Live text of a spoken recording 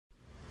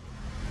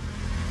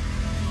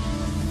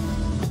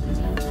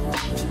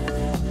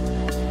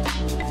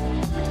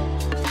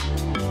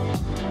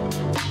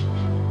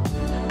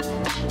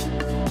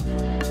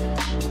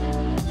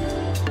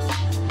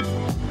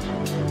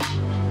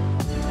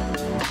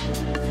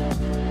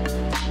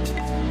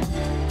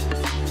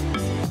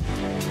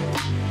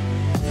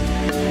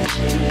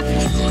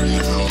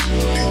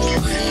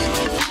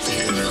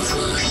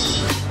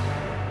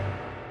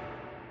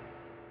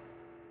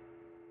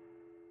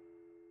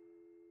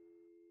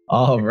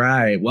All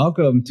right.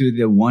 Welcome to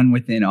the One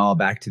Within All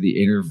Back to the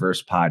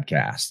InnerVerse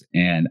podcast.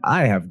 And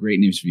I have great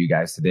news for you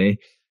guys today.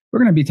 We're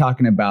going to be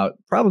talking about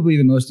probably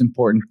the most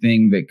important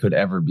thing that could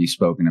ever be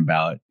spoken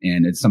about.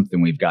 And it's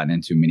something we've gotten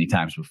into many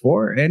times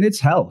before, and it's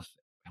health.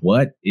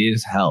 What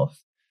is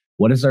health?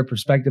 What is our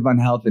perspective on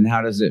health, and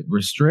how does it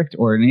restrict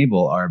or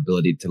enable our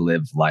ability to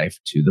live life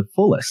to the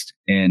fullest?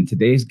 And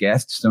today's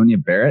guest, Sonia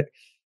Barrett,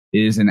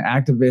 is an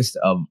activist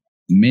of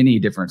many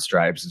different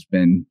stripes, has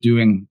been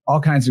doing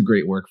all kinds of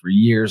great work for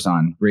years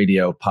on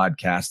radio,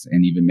 podcasts,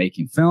 and even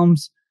making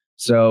films.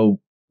 So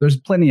there's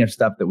plenty of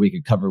stuff that we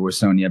could cover with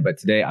Sonia, but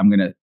today I'm going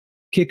to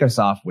kick us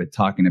off with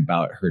talking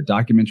about her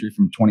documentary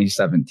from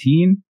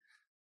 2017,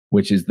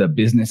 which is The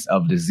Business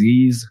of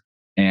Disease.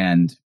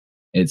 And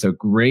it's a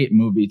great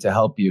movie to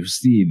help you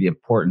see the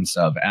importance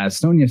of, as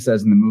Sonia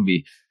says in the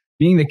movie,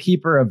 being the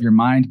keeper of your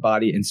mind,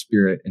 body, and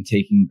spirit and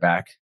taking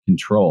back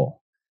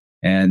control.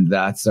 And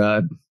that's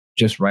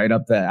just right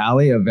up the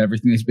alley of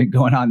everything that's been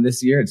going on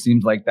this year. It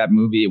seems like that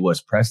movie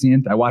was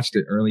prescient. I watched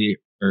it earlier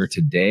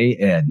today,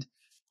 and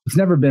it's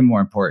never been more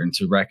important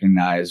to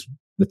recognize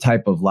the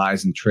type of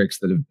lies and tricks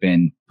that have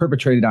been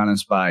perpetrated on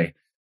us by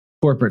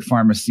corporate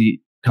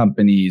pharmacy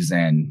companies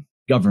and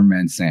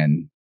governments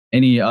and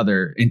any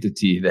other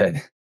entity that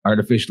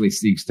artificially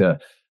seeks to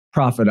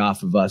profit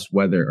off of us,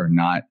 whether or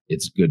not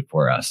it's good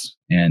for us.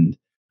 And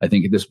I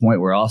think at this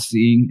point, we're all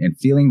seeing and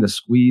feeling the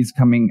squeeze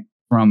coming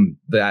from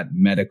that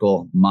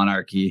medical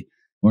monarchy.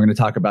 We're going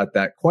to talk about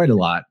that quite a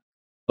lot,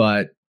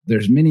 but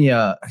there's many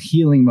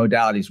healing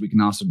modalities we can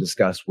also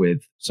discuss with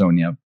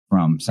Sonia,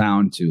 from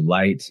sound to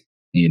light,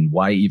 and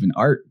why even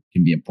art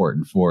can be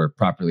important for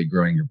properly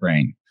growing your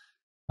brain.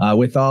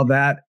 With all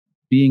that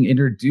being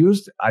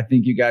introduced, I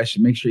think you guys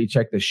should make sure you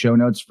check the show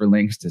notes for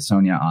links to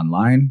Sonia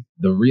online.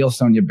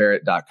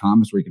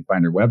 TheRealSoniaBarrett.com is where you can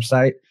find her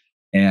website.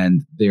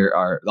 And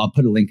I'll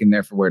put a link in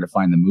there for where to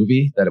find the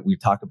movie that we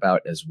talk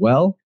about as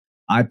well.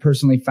 I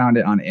personally found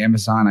it on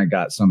Amazon. I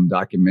got some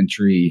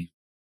documentary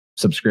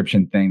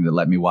subscription thing that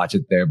let me watch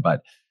it there,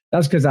 but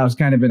that's because I was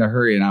kind of in a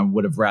hurry and I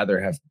would have rather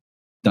have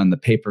done the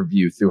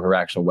pay-per-view through her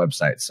actual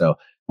website. So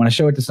when I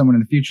show it to someone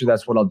in the future,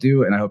 that's what I'll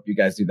do. And I hope you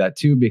guys do that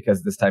too,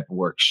 because this type of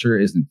work sure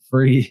isn't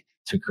free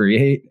to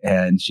create.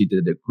 And she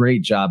did a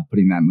great job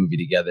putting that movie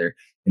together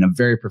in a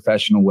very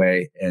professional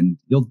way. And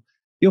you'll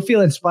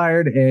feel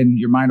inspired and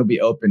your mind will be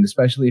opened,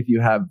 especially if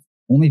you have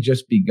only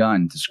just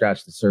begun to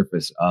scratch the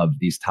surface of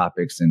these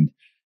topics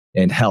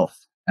and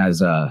health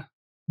as a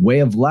way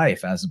of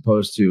life, as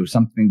opposed to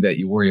something that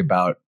you worry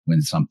about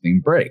when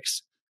something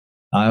breaks.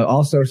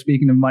 Also,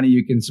 speaking of money,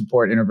 you can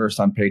support InnerVerse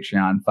on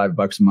Patreon.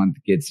 $5 a month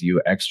gets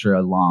you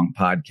extra long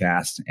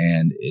podcasts,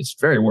 and it's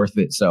very worth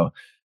it. So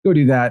go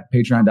do that,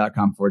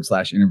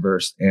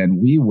 patreon.com/InnerVerse, and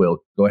we will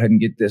go ahead and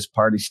get this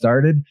party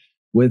started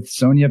with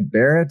Sonia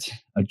Barrett,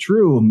 a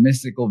true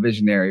mystical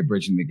visionary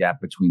bridging the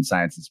gap between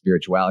science and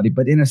spirituality,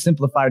 but in a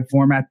simplified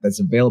format that's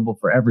available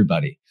for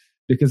everybody,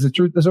 because the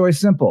truth is always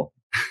simple.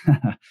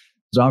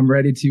 So I'm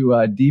ready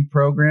to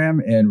deprogram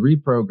and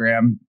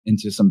reprogram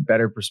into some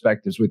better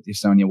perspectives with you,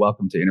 Sonia.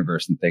 Welcome to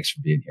InnerVerse, and thanks for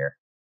being here.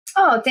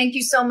 Oh, thank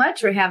you so much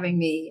for having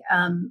me.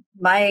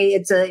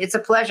 It's a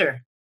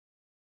pleasure.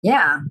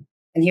 Yeah,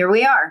 and here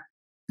we are.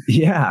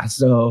 Yeah,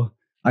 so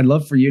I'd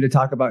love for you to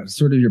talk about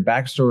sort of your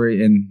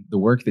backstory and the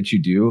work that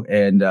you do.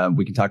 And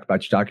we can talk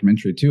about your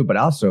documentary too, but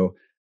also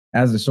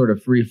as a sort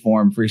of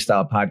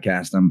freestyle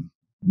podcast, I'm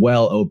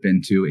well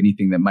open to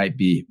anything that might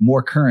be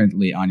more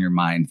currently on your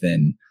mind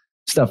than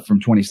stuff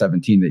from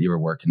 2017 that you were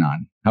working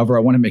on. However,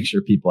 I want to make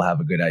sure people have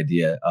a good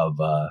idea of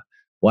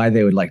why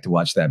they would like to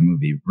watch that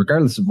movie,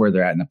 regardless of where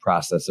they're at in the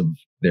process of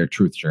their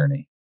truth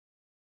journey.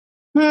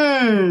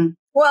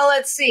 Well,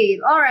 let's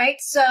see. All right.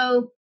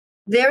 So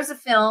there's a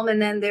film, and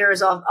then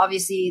there's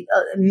obviously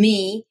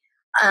me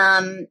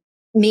and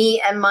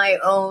my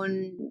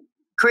own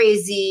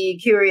crazy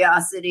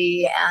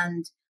curiosity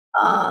and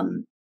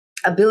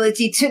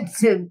ability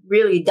to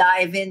really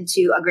dive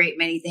into a great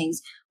many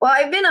things. Well,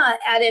 I've been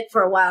at it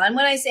for a while. And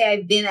when I say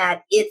I've been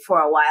at it for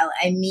a while,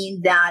 I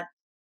mean that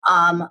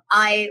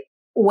I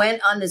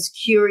went on this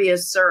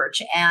curious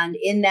search. And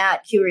in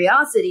that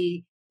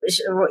curiosity,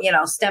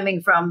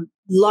 stemming from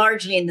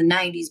largely in the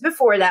 90s,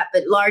 before that,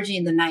 but largely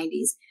in the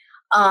 90s,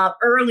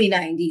 early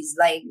 90s,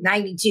 like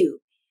 92.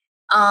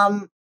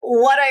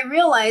 What I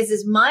realized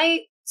is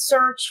my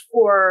search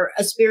for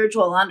a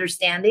spiritual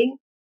understanding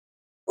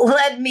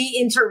led me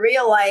into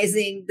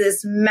realizing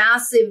this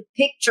massive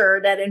picture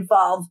that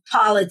involved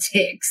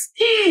politics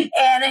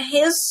and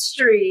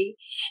history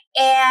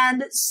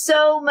and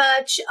so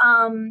much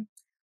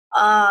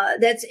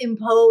that's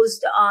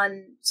imposed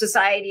on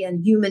society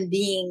and human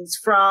beings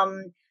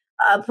from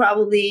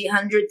probably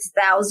hundreds,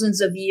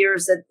 thousands of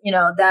years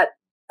that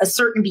a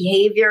certain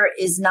behavior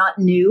is not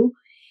new.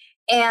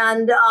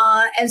 And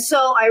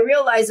so I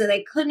realized that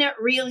I couldn't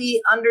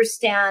really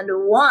understand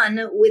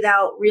one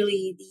without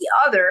really the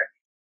other.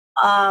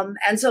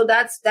 And so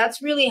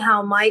that's really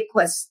how my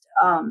quest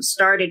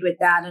started with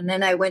that. And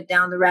then I went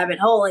down the rabbit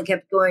hole and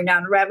kept going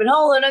down the rabbit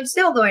hole, and I'm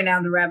still going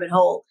down the rabbit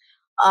hole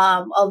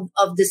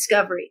of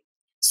discovery.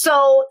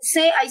 So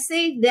I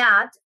say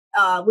that,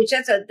 which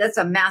that's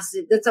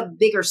a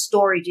bigger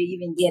story to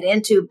even get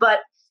into. But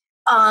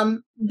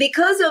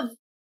because of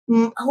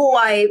who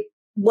I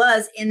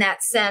was in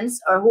that sense,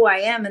 or who I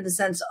am in the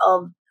sense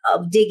of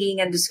digging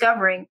and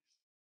discovering,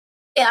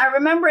 I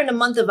remember in the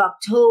month of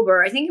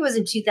October, I think it was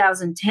in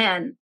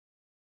 2010,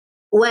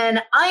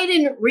 when I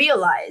didn't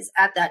realize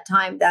at that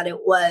time that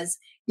it was,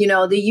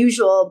 the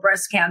usual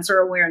breast cancer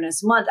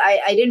awareness month.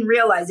 I didn't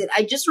realize it.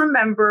 I just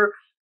remember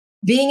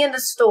being in the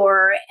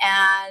store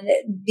and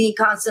being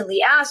constantly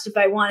asked if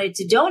I wanted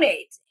to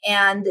donate.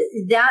 And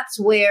that's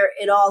where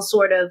it all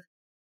sort of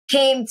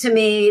came to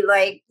me,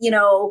 like,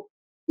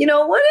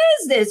 what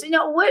is this?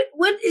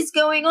 What is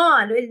going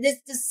on?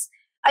 This,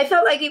 I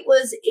felt like it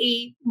was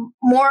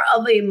more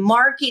of a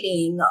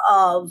marketing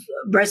of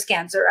breast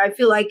cancer. I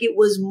feel like it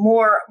was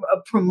more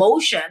a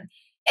promotion.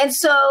 And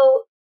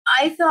so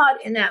I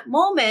thought in that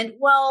moment,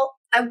 well,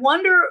 I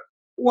wonder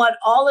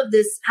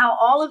how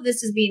all of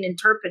this is being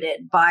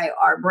interpreted by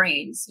our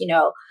brains,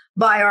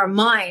 by our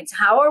minds.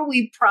 How are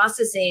we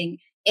processing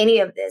any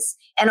of this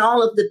and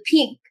all of the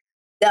pink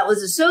that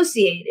was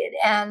associated?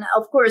 And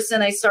of course,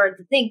 then I started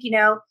to think,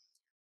 our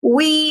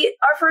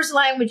first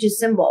language is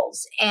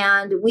symbols,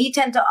 and we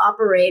tend to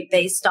operate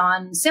based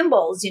on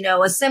symbols.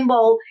 A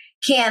symbol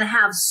can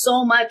have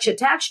so much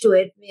attached to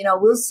it.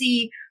 We'll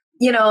see,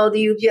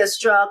 the UPS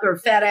truck or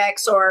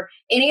FedEx or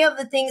any of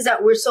the things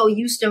that we're so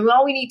used to.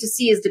 All we need to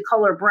see is the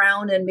color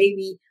brown and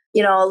maybe,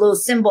 a little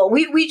symbol.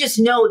 We just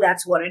know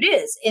that's what it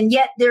is. And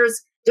yet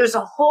there's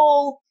a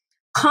whole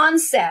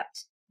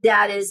concept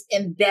that is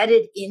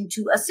embedded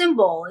into a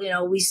symbol.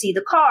 We see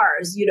the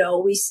cars,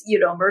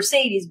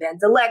 Mercedes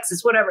Benz, a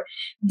Lexus, whatever.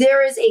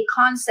 There is a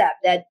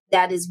concept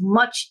that is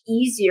much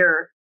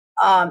easier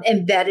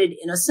embedded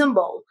in a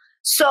symbol.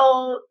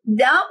 So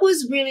that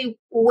was really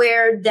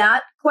where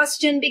that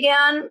question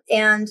began.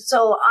 And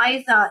so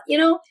I thought,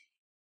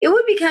 it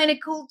would be kind of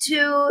cool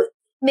to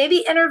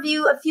maybe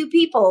interview a few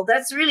people.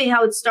 That's really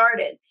how it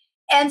started.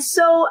 And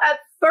so at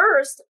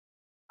first,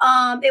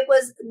 it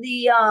was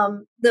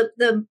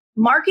the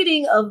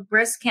marketing of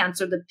breast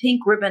cancer, the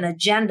Pink Ribbon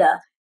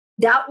Agenda.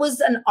 That was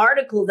an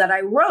article that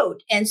I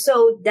wrote. And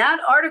so that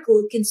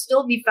article can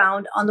still be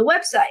found on the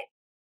website,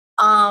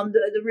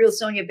 the real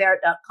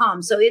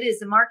SoniaBarrett.com. So it is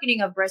the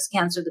marketing of breast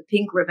cancer, the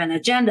Pink Ribbon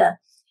Agenda.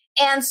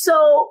 And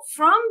so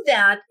from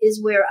that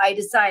is where I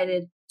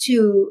decided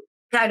to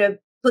kind of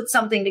put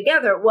something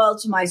together. Well,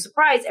 to my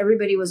surprise,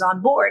 everybody was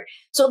on board.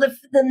 So the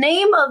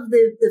name of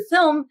the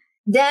film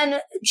then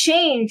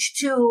changed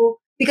to,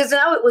 because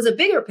now it was a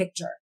bigger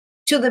picture,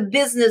 to the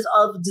business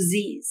of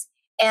disease.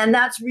 And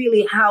that's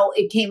really how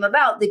it came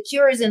about. The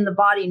cure is in the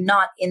body,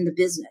 not in the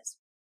business.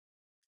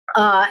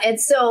 And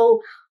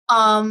so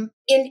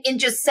in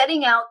just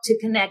setting out to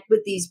connect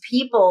with these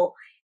people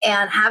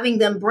and having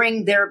them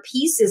bring their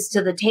pieces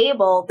to the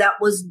table, that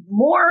was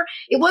more,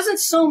 it wasn't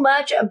so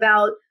much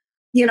about,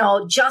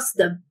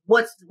 just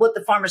what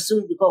the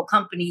pharmaceutical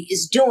company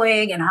is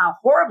doing and how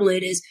horrible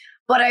it is.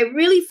 But I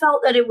really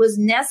felt that it was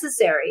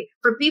necessary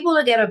for people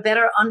to get a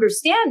better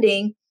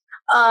understanding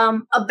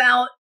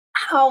about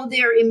how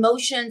their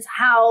emotions,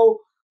 how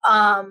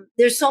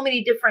there's so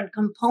many different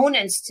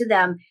components to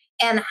them,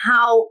 and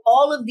how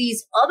all of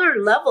these other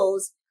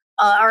levels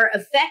are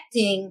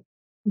affecting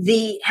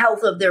the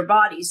health of their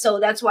body. So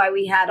that's why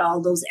we had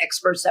all those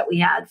experts that we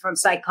had, from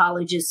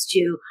psychologists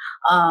to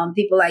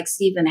people like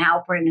Stephen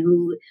Halpern,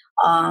 who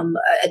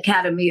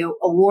Academy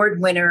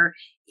Award winner,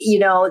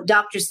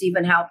 Dr.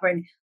 Stephen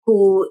Halpern,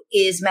 who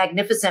is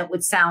magnificent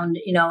with sound,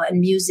 and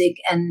music,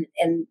 and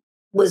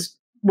was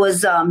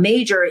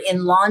major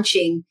in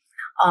launching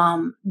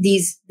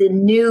the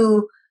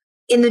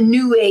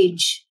new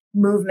age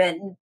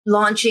movement,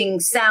 launching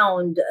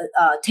sound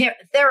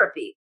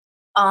therapy,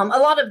 a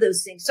lot of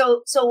those things.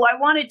 So I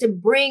wanted to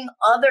bring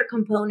other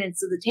components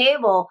to the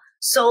table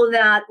so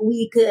that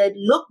we could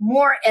look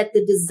more at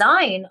the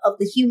design of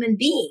the human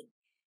being.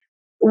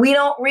 We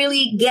don't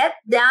really get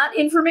that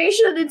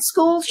information in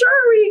school. Sure,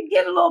 we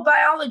get a little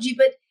biology,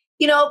 but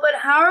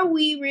how are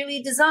we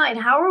really designed?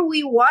 How are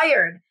we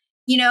wired?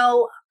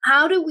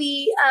 How do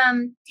we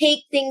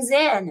take things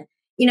in?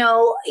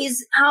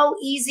 How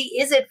easy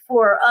is it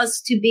for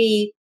us to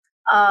be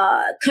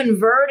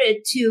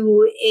converted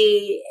to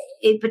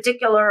a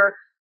particular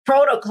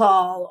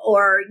protocol,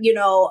 or,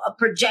 a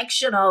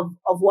projection of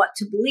what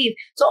to believe?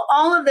 So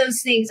all of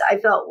those things I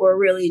felt were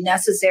really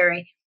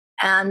necessary.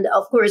 And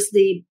of course,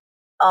 the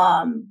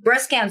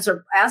breast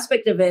cancer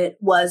aspect of it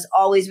was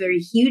always very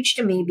huge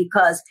to me,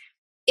 because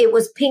it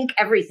was pink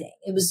everything.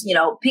 It was,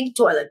 pink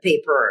toilet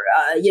paper.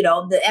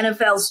 The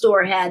NFL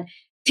store had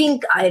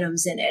pink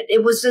items in it.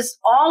 It was just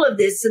all of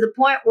this, to the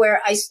point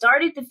where I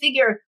started to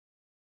figure,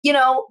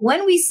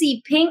 when we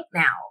see pink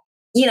now,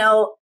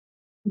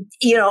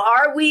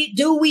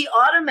 do we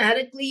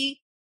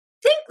automatically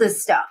think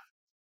this stuff?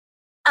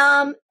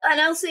 And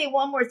I'll say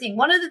one more thing.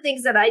 One of the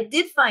things that I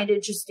did find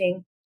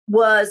interesting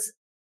was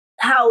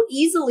how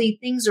easily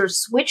things are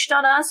switched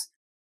on us,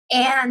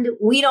 and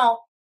we don't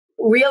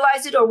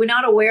realize it or we're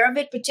not aware of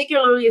it,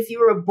 particularly if you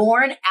were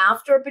born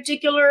after a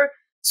particular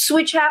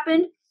switch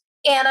happened.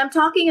 And I'm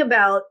talking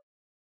about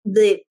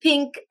the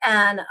pink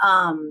and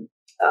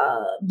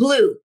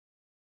blue.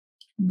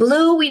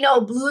 Blue, we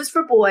know blue is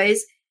for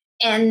boys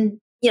and,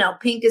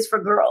 pink is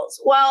for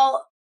girls.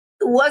 Well,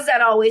 was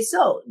that always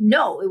so?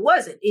 No, it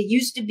wasn't. It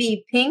used to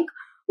be pink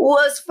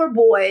was for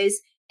boys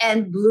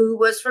and blue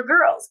was for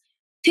girls.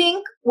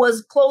 Pink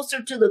was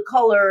closer to the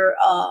color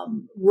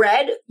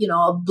red,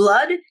 of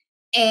blood,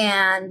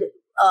 and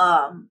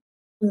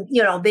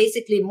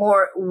basically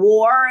more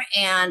war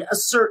and a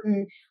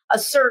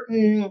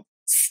certain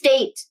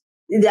state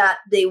that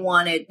they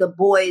wanted the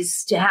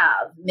boys to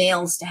have,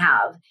 males to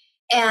have,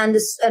 and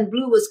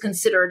blue was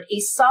considered a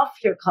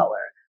softer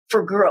color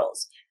for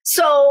girls.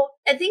 So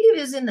I think it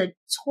was in the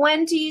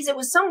 20s, it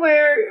was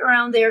somewhere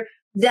around there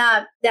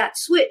that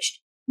switched.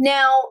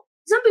 Now,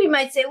 somebody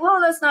might say, well,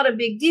 that's not a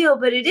big deal,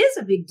 but it is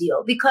a big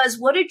deal because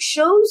what it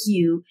shows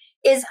you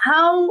is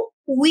how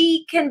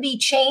we can be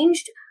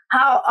changed,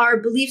 how our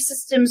belief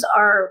systems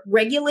are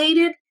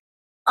regulated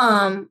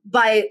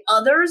by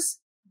others,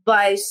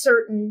 by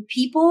certain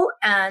people,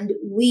 and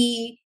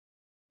we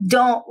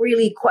don't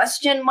really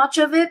question much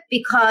of it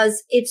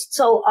because it's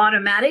so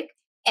automatic.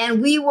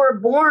 And we were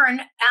born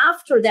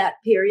after that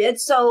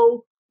period,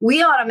 so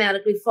we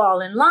automatically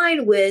fall in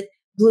line with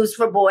blue's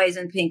for boys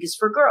and pink is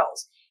for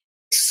girls.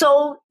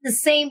 So the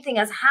same thing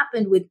has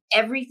happened with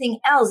everything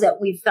else that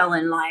we fell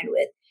in line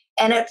with.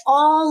 And it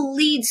all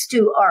leads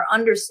to our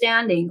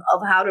understanding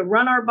of how to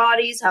run our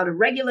bodies, how to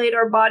regulate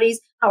our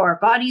bodies, how our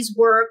bodies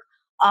work,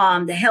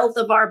 the health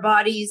of our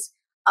bodies,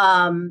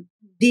 are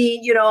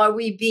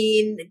we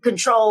being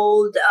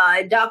controlled,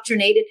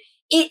 indoctrinated?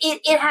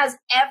 It has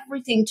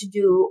everything to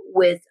do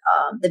with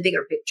the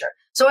bigger picture.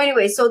 So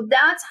anyway, so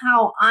that's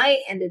how I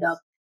ended up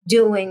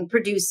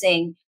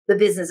producing The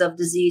Business of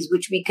Disease,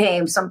 which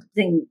became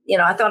something,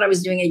 I thought I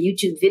was doing a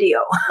YouTube video.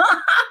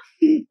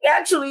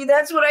 Actually,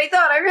 that's what I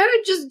thought. I had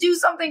to just do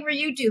something for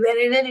YouTube.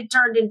 And then it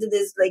turned into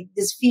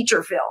this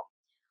feature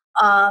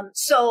film.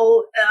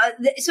 So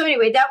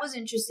anyway, that was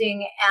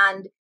interesting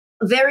and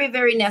very,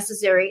 very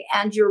necessary.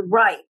 And you're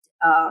right,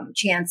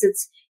 Chance.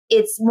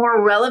 It's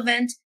more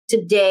relevant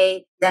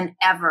today than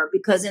ever,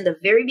 because in the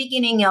very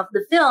beginning of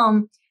the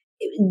film,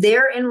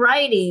 there in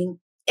writing,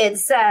 it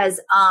says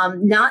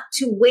not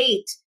to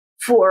wait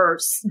for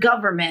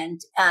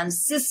government and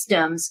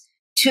systems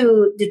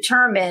to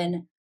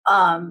determine,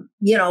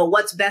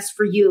 what's best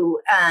for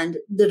you and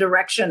the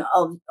direction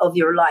of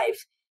your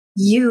life.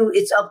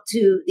 It's up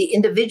to the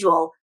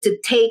individual to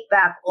take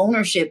back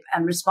ownership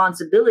and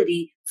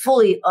responsibility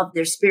fully of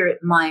their spirit,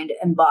 mind,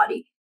 and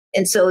body.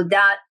 And so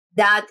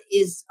that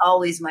is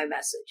always my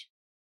message.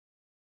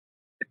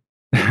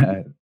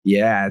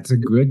 Yeah, it's a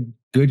good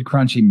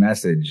crunchy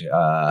message.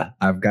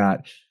 I've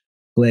got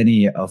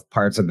plenty of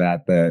parts of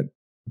that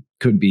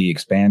could be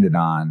expanded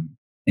on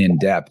in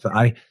depth.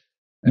 I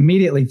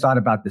immediately thought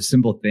about the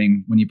simple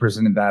thing when you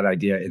presented that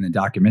idea in the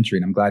documentary,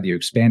 and I'm glad you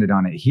expanded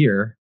on it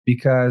here,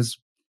 because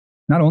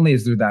not only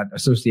is there that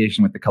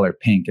association with the color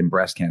pink and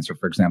breast cancer,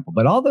 for example,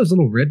 but all those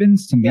little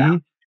ribbons, to me,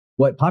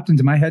 what popped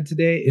into my head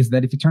today is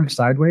that if you turn it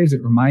sideways,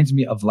 it reminds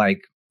me of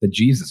like the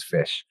Jesus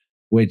fish,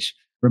 which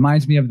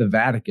reminds me of the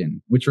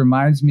Vatican, which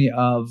reminds me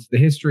of the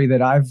history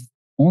that I've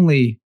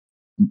only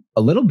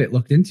a little bit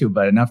looked into,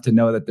 but enough to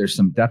know that there's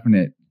some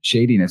definite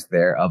shadiness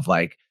there of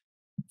like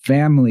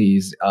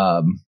families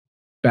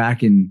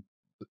back in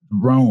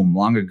Rome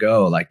long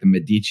ago, like the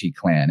Medici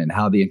clan, and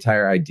how the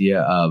entire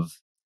idea of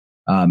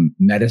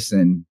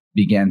medicine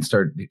began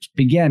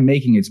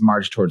making its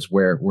march towards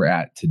where we're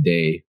at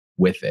today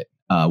with it,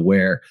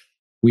 where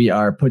we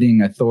are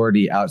putting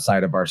authority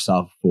outside of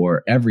ourselves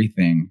for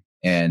everything,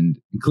 and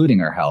including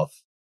our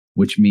health,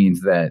 which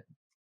means that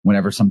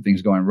whenever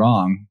something's going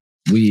wrong,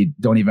 we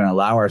don't even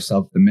allow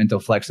ourselves the mental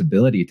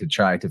flexibility to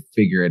try to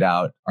figure it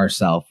out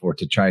ourselves or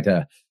to try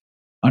to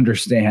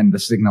understand the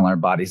signal our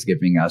body's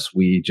giving us.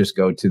 We just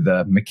go to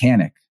the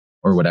mechanic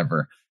or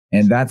whatever.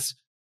 And that's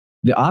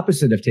the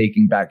opposite of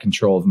taking back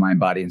control of mind,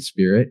 body, and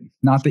spirit.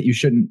 Not that you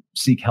shouldn't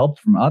seek help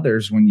from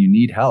others when you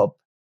need help,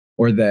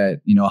 or that,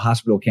 a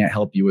hospital can't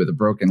help you with a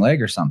broken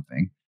leg or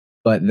something,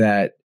 but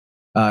that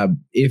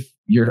if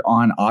you're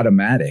on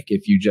automatic,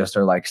 if you just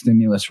are like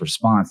stimulus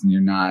response and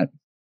you're not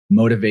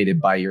motivated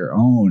by your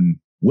own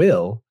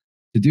will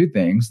to do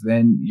things,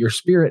 then you're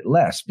spirit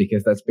less,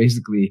 because that's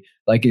basically,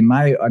 like in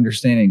my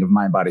understanding of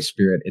mind, body,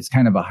 spirit, it's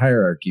kind of a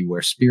hierarchy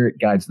where spirit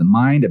guides the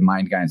mind and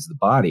mind guides the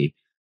body.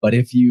 But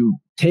if you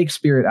take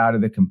spirit out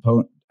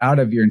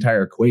of your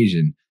entire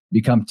equation,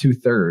 become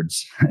 2/3.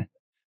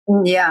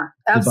 Yeah,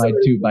 absolutely.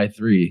 Divide 2 by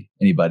 3.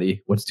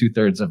 Anybody? What's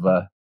 2/3 of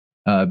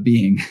a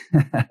being?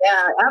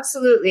 Yeah,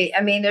 absolutely.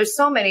 I mean, there's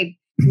so many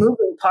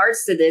moving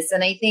parts to this.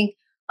 And I think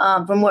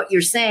from what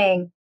you're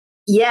saying,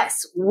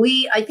 yes,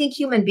 I think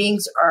human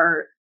beings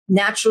are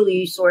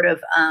naturally sort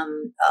of,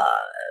 I'm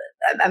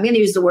going to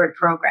use the word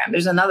program.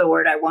 There's another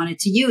word I wanted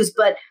to use,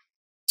 but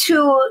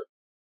to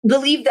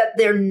believe that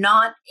they're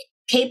not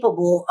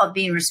capable of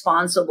being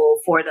responsible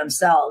for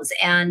themselves.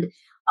 And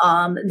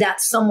that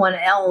someone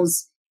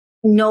else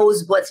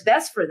knows what's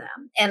best for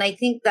them. And I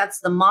think that's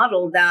the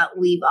model that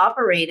we've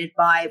operated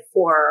by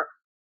for,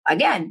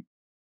 again,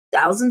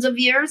 thousands of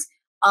years.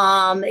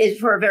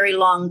 For a very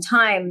long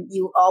time,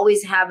 you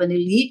always have an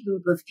elite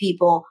group of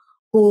people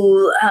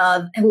who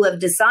have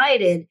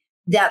decided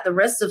that the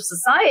rest of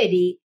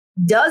society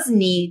does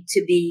need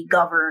to be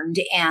governed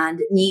and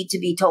need to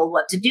be told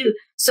what to do.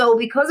 So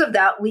because of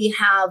that, we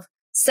have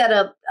set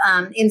up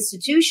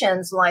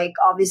institutions like,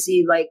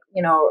 obviously, like,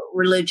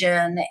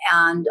 religion,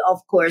 and of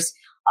course,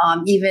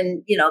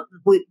 even,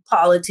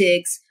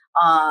 politics,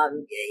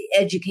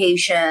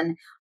 education,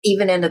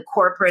 even in the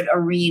corporate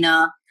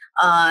arena.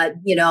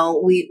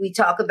 We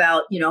talk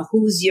about,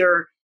 who's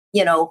your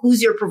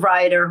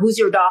provider, who's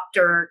your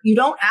doctor. You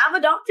don't have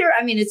a doctor.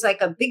 I mean, it's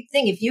like a big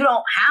thing. If you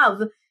don't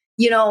have,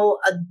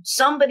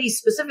 somebody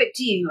specific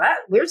to you,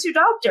 where's your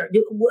doctor?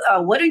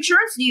 What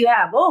insurance do you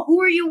have? Oh,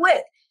 who are you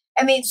with?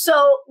 I mean,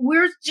 so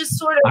we're just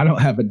sort of. I don't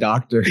have a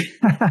doctor.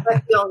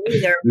 I don't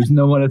either. There's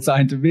no one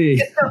assigned to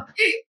me.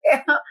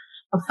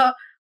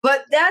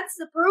 But that's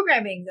the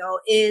programming, though,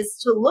 is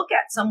to look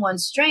at someone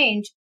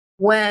strange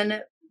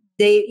when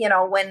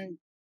when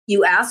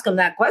you ask them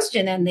that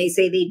question and they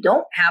say they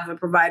don't have a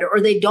provider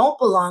or they don't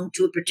belong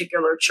to a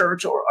particular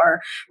church or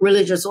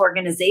religious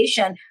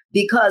organization,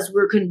 because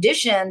we're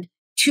conditioned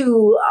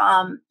to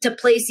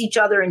place each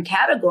other in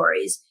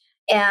categories.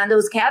 And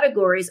those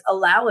categories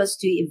allow us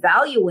to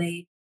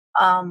evaluate,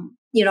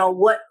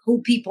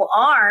 who people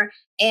are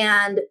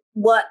and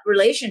what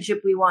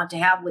relationship we want to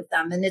have with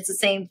them. And it's the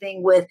same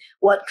thing with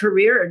what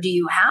career do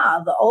you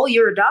have? Oh,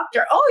 you're a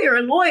doctor. Oh, you're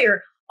a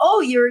lawyer. Oh,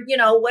 you're,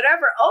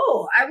 whatever.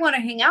 Oh, I want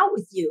to hang out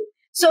with you.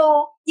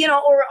 So,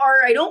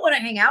 or I don't want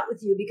to hang out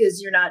with you because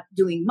you're not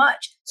doing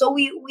much. So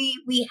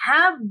we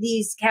have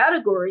these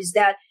categories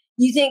that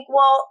you think,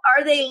 well,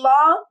 are they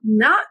law?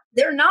 Not,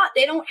 they're not.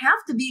 They don't have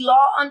to be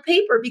law on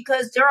paper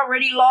because they're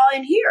already law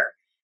in here.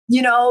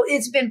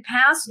 It's been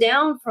passed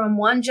down from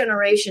one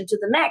generation to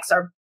the next.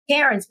 Our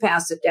parents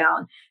pass it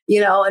down,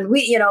 and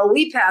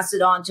we pass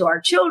it on to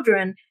our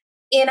children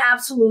in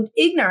absolute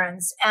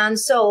ignorance. And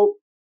so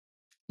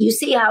you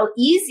see how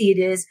easy it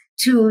is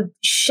to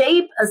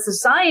shape a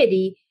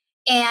society,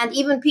 and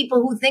even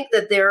people who think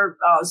that they're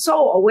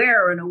so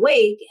aware and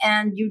awake,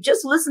 and you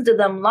just listen to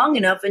them long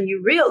enough and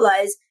you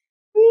realize,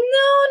 no,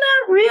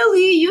 not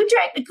really. You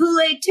drank the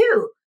Kool-Aid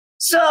too.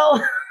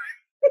 So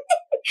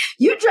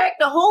you drank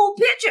the whole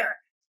pitcher.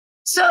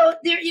 So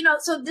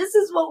so this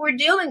is what we're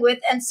dealing with.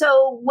 And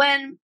so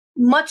when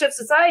much of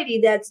society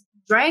that's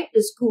drank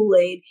this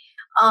Kool-Aid,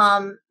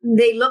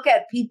 they look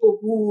at people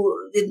who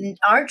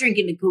aren't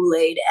drinking the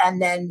Kool-Aid,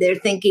 and then they're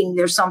thinking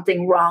there's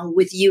something wrong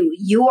with you.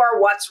 You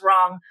are what's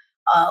wrong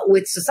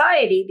with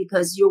society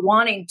because you're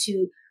wanting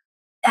to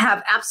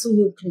have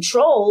absolute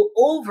control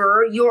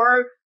over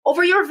your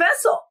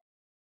vessel.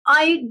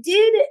 I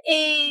did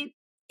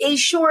a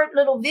short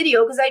little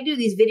video because I do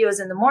these videos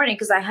in the morning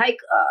because I hike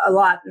a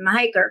lot. I'm a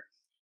hiker.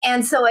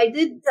 And so I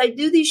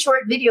do these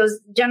short videos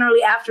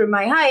generally after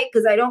my hike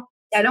because I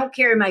don't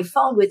carry my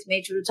phone with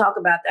me. To talk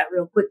about that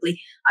real quickly,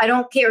 I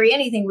don't carry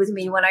anything with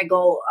me when I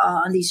go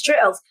on these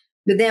trails.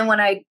 But then when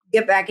I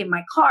get back in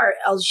my car,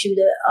 I'll shoot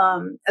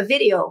a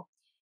video.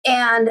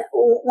 And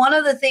one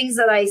of the things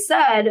that I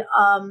said,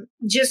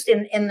 just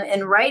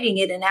in writing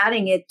it and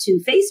adding it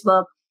to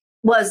Facebook,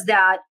 was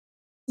that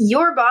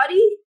your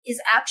body is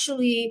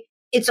actually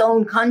its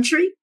own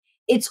country,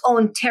 its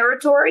own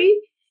territory.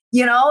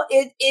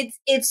 It's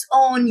its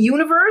own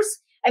universe.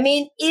 I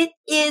mean, it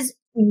is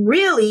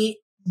really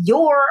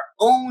your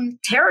own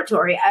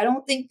territory. I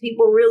don't think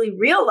people really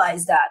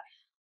realize that.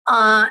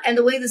 And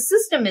the way the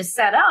system is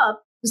set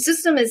up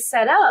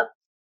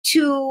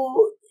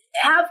to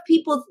have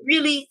people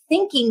really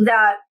thinking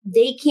that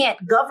they can't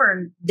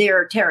govern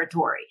their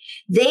territory.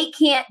 They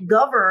can't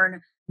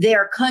govern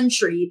their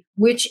country,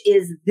 which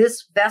is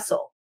this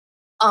vessel.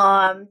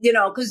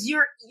 Because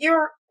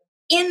you're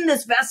in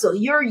this vessel,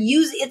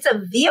 it's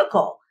a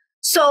vehicle.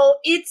 So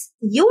it's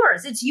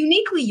yours. It's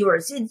uniquely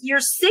yours. You're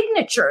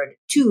signatured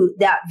to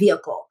that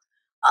vehicle.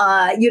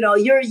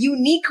 You're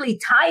uniquely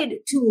tied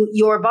to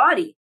your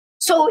body.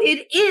 So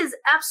it is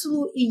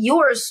absolutely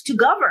yours to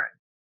govern.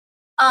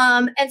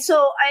 And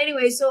so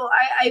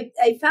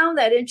I found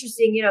that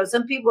interesting.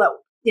 Some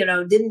people,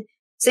 didn't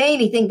say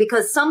anything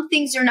because some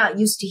things you're not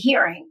used to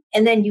hearing.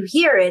 And then you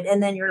hear it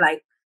and then you're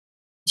like,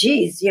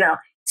 geez,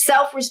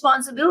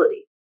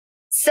 self-responsibility.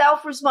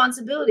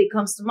 Self-responsibility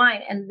comes to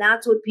mind. And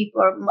that's what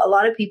a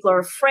lot of people are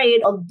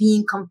afraid of,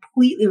 being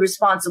completely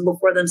responsible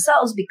for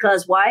themselves.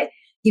 Because why?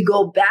 You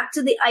go back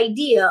to the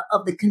idea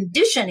of the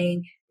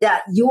conditioning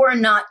that you're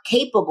not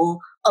capable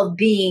of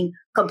being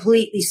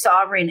completely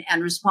sovereign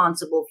and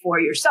responsible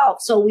for yourself.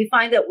 So we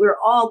find that we're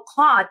all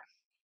caught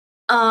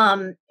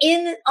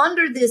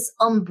under this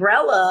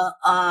umbrella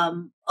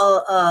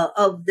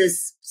of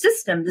this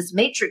system, this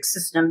matrix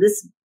system,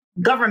 this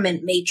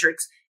government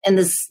matrix, and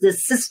this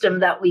system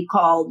that we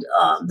called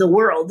the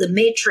world, the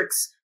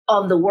matrix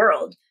of the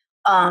world,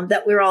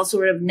 that we're all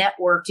sort of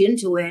networked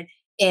into it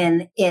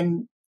in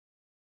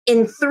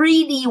in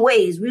 3D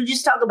ways. We'll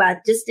just talk about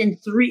just in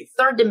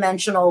third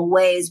dimensional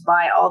ways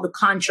by all the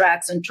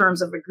contracts and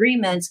terms of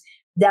agreements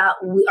that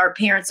our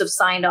parents have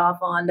signed off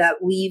on, that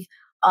we've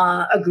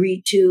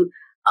agreed to.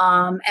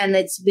 And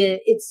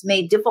it's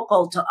made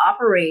difficult to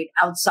operate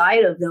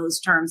outside of those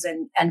terms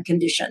and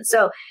conditions.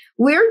 So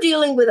we're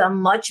dealing with a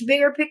much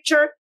bigger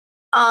picture.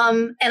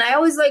 And I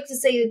always like to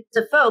say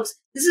to folks,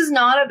 this is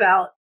not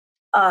about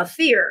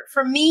fear.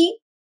 For me,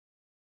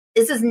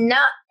 this is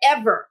not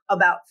ever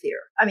about fear.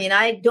 I mean,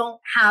 I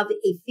don't have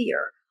a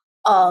fear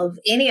of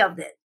any of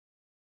it.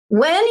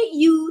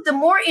 The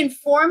more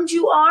informed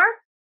you are,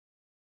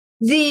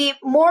 the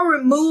more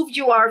removed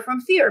you are from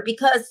fear,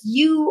 because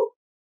you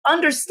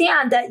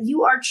understand that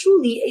you are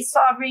truly a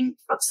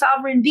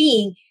sovereign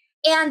being.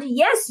 And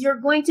yes, you're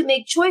going to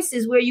make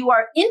choices where you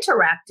are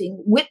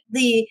interacting with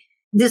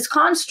this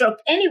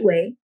construct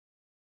anyway,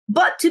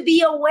 but to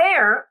be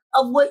aware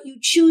of what you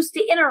choose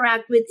to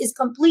interact with is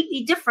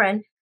completely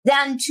different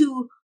than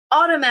to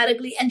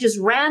automatically and just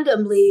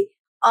randomly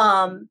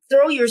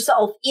throw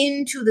yourself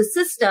into the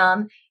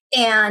system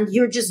and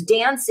you're just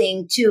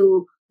dancing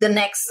to the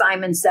next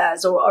Simon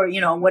Says or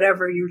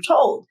whatever you're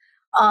told.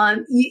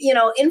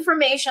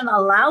 Information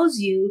allows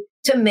you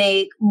to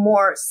make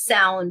more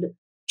sound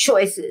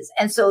choices.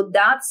 And so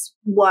that's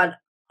what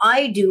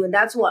I do. And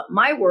that's what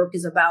my work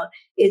is about.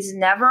 It's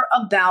never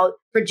about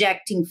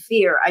projecting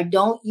fear. I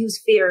don't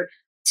use fear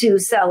to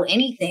sell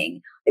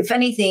anything. If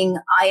anything,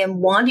 I am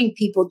wanting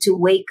people to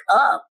wake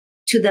up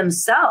to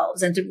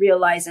themselves and to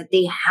realize that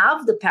they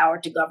have the power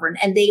to govern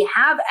and they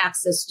have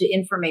access to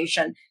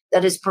information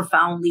that is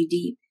profoundly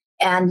deep.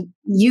 And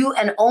you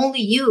and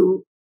only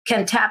you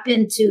can tap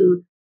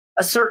into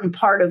a certain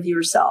part of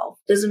yourself.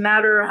 Doesn't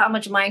matter how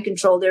much mind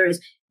control there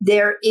is.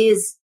 There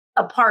is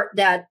a part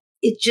that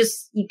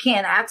you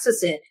can't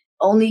access it.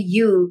 Only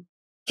you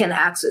can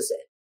access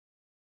it.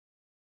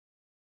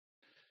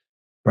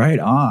 Right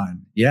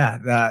on. Yeah.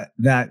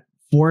 That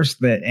force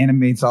that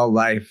animates all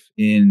life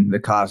in the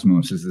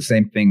cosmos is the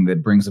same thing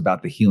that brings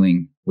about the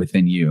healing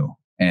within you.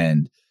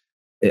 And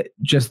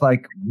just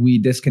like we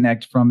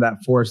disconnect from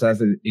that force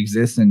as it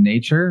exists in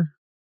nature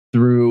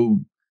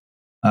through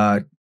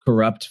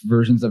corrupt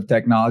versions of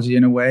technology,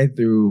 in a way,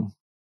 through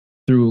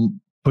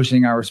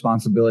pushing our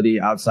responsibility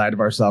outside of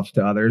ourselves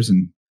to others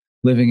and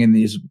living in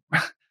these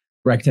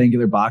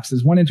rectangular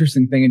boxes. One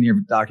interesting thing in your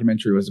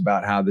documentary was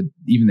about how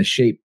even the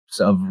shapes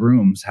of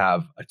rooms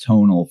have a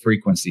tonal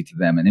frequency to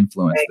them and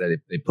influence that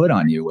they put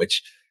on you,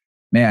 which,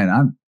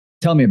 man,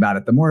 tell me about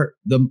it.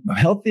 The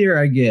healthier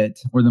I get,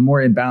 or the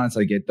more in balance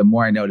I get, the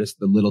more I notice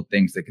the little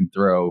things that can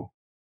throw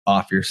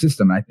off your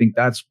system. And I think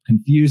that's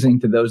confusing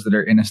to those that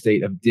are in a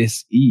state of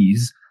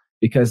dis-ease,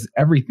 because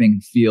everything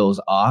feels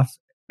off,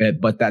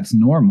 but that's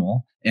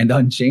normal and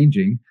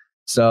unchanging.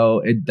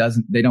 So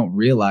they don't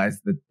realize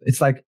that. It's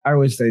like, I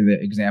always say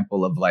the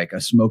example of like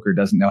a smoker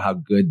doesn't know how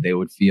good they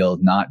would feel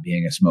not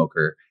being a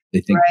smoker. They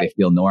think they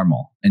feel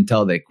normal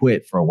until they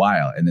quit for a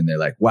while. And then they're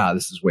like, wow,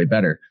 this is way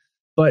better.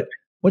 But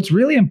what's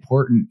really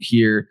important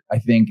here, I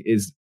think,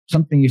 is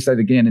something you said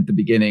again at the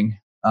beginning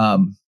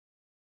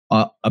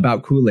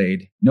about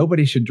Kool-Aid.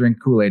 Nobody should drink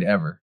Kool-Aid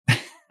ever.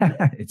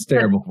 It's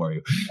terrible for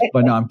you.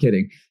 But no, I'm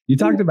kidding. You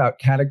talked about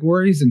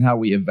categories and how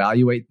we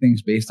evaluate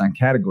things based on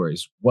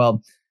categories.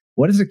 Well,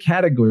 what is a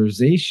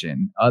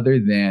categorization other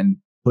than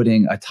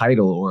putting a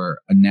title or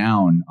a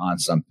noun on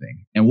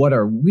something? And what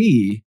are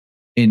we,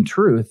 in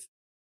truth,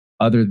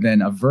 other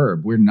than a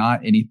verb? We're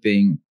not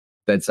anything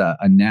that's a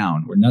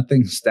noun. We're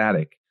nothing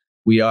static.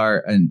 We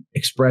are an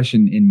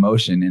expression in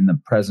motion in the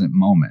present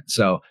moment.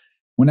 So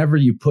whenever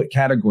you put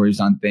categories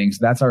on things,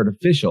 that's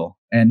artificial.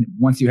 And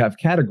once you have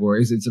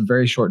categories, it's a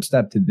very short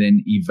step to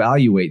then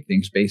evaluate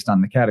things based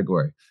on the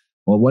category.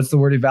 Well, what's the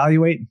word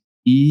evaluate?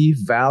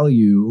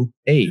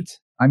 Evaluate.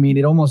 I mean,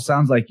 it almost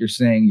sounds like you're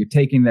saying you're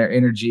taking their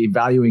energy,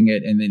 valuing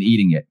it, and then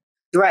eating it.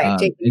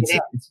 Right.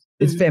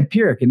 It's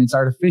vampiric and it's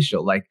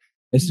artificial. Like,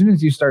 as soon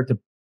as you start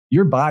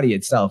your body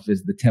itself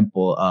is the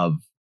temple of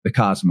the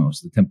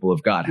cosmos, the temple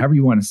of God, however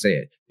you want to say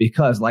it.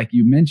 Because like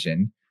you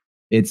mentioned,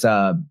 it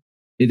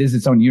is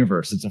its own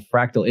universe. It's a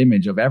fractal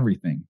image of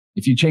everything.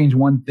 If you change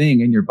one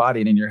thing in your body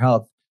and in your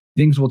health,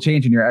 things will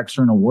change in your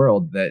external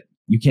world that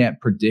you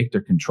can't predict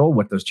or control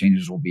what those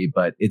changes will be.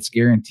 But it's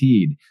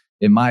guaranteed,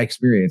 in my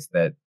experience,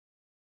 that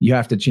you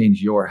have to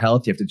change your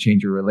health. You have to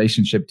change your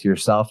relationship to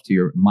yourself, to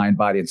your mind,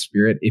 body, and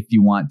spirit if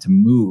you want to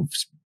move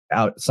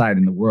outside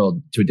in the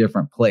world to a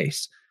different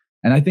place.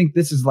 And I think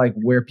this is like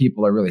where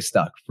people are really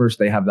stuck. First,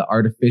 they have the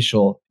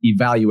artificial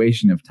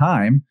evaluation of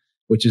time,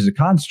 which is a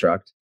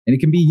construct, and it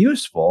can be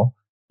useful.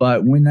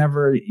 But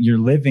whenever you're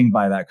living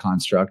by that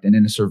construct and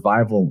in a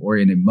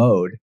survival-oriented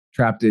mode,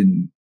 trapped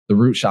in the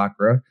root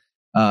chakra,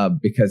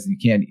 because you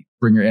can't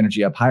bring your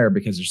energy up higher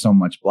because there's so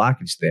much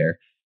blockage there,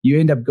 you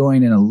end up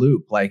going in a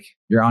loop, like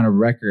you're on a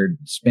record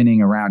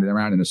spinning around and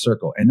around in a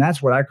circle. And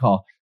that's what I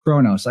call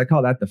chronos. I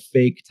call that the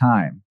fake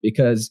time,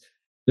 because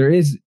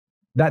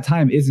that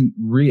time isn't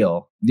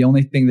real. The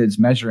only thing that's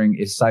measuring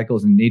is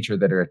cycles in nature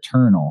that are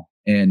eternal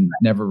and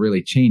never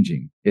really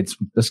changing. It's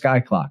the sky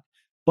clock.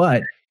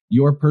 But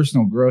your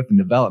personal growth and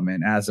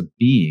development as a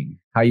being,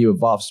 how you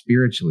evolve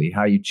spiritually,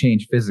 how you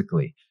change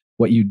physically,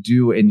 what you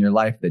do in your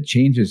life that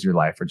changes your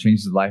life or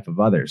changes the life of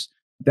others.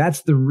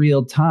 That's the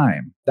real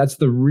time. That's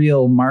the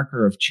real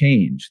marker of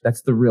change.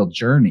 That's the real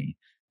journey.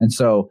 And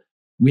so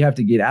we have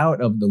to get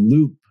out of the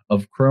loop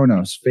of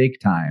Chronos, fake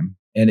time,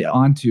 and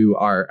onto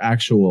our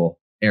actual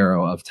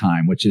arrow of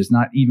time, which is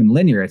not even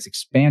linear, it's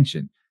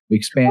expansion. We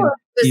expand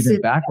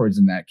even backwards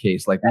in that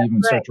case. Like we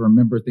even start to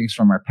remember things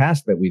from our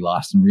past that we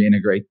lost and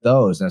reintegrate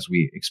those as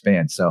we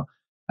expand. So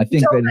I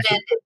think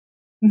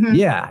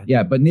yeah.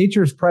 But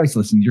nature is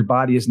priceless and your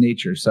body is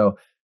nature. So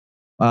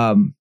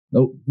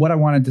what I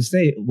wanted to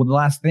say, well, the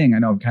last thing, I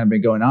know I've kind of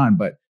been going on,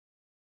 but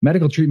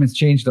medical treatments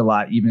changed a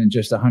lot, even in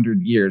just 100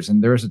 years.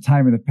 And there was a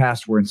time in the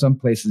past where in some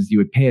places you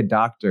would pay a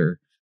doctor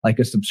like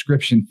a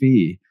subscription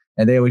fee,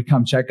 and they would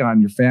come check on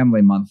your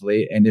family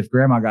monthly. And if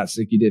grandma got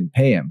sick, you didn't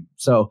pay him.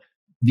 So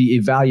the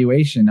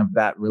evaluation of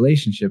that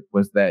relationship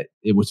was that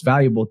it was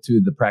valuable to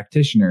the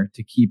practitioner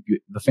to keep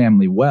the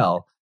family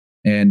well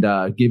and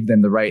give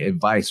them the right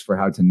advice for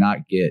how to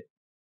not get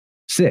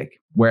sick.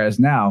 Whereas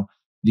now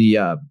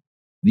the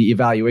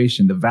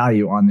evaluation, the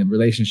value on the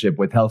relationship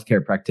with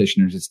healthcare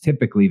practitioners is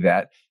typically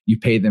that you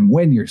pay them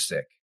when you're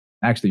sick.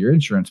 Actually, your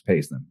insurance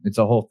pays them. It's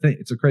a whole thing.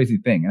 It's a crazy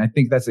thing. And I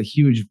think that's a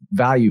huge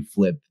value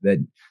flip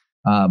that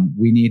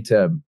we need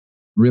to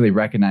really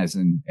recognize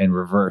and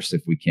reverse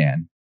if we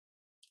can.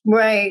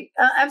 Right.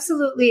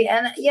 Absolutely.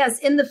 And yes,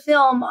 in the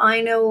film,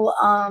 I know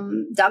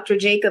Dr.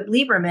 Jacob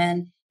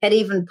Lieberman had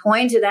even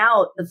pointed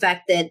out the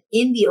fact that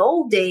in the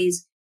old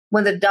days,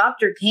 when the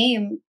doctor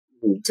came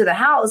to the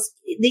house,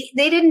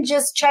 they didn't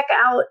just check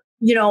out,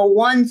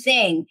 one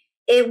thing.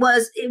 It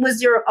was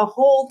a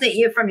whole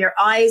thing from your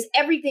eyes.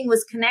 Everything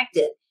was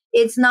connected.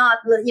 It's not,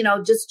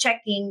 just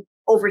checking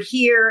over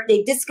here.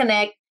 They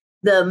disconnect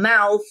the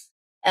mouth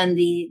and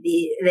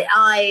the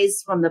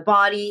eyes from the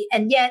body.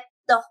 And yet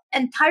the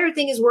entire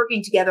thing is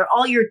working together.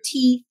 All your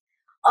teeth,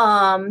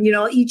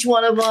 each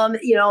one of them,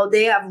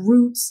 they have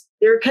roots.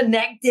 They're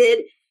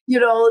connected.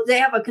 They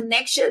have a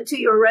connection to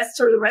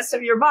the rest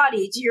of your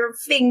body, to your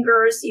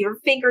fingers, your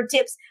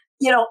fingertips.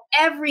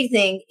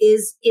 Everything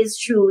is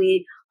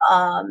truly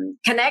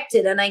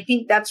connected. And I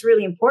think that's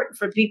really important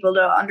for people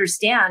to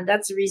understand.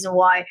 That's the reason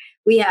why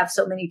we have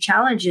so many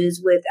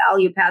challenges with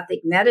allopathic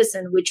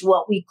medicine, which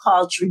what we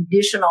call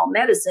traditional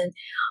medicine,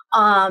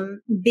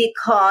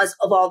 because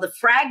of all the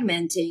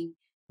fragmenting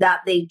that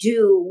they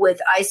do with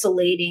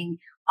isolating,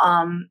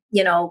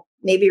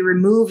 maybe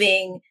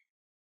removing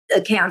a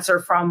cancer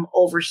from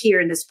over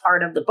here in this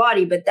part of the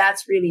body, but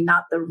that's really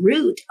not the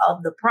root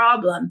of the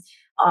problem.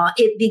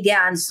 It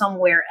began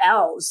somewhere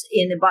else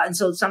in the body. And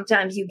so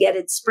sometimes you get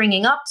it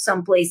springing up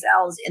someplace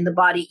else in the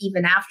body,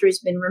 even after it's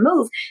been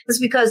removed. It's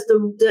because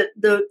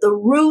the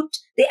root,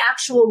 the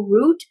actual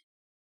root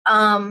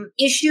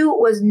issue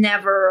was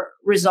never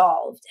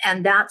resolved.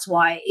 And that's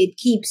why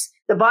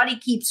the body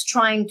keeps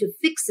trying to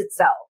fix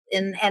itself.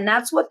 And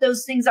that's what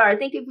those things are. I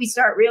think if we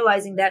start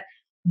realizing that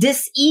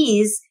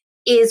dis-ease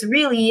is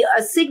really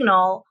a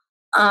signal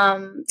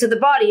to the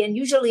body. And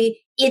usually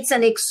it's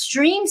an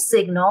extreme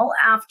signal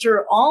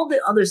after all the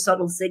other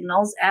subtle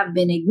signals have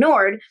been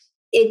ignored.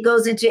 It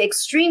goes into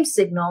extreme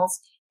signals.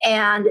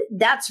 And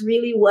that's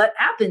really what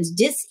happens.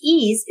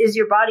 Dis-ease is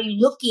your body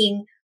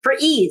looking for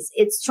ease.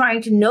 It's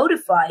trying to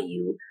notify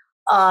you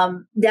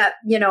that,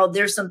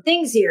 there's some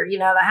things here.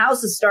 The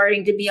house is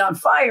starting to be on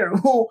fire.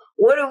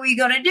 What are we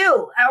going to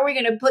do? How are we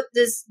going to put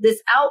this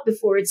out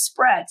before it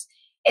spreads?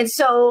 And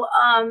so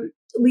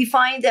we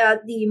find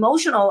that the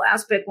emotional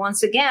aspect,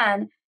 once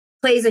again,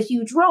 plays a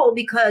huge role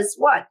because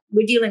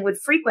we're dealing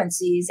with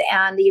frequencies,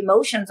 and the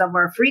emotions of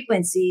our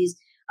frequencies.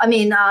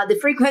 The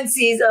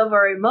frequencies of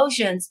our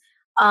emotions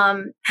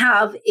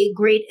have a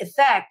great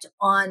effect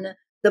on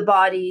the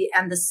body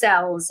and the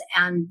cells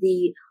and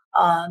the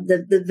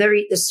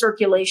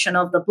circulation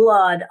of the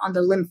blood, on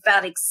the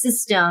lymphatic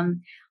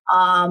system,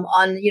 on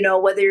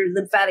whether your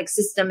lymphatic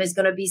system is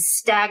going to be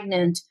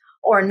stagnant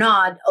or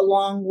not,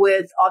 along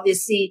with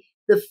obviously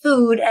the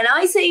food. And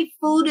I say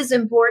food is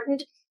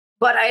important,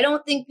 but I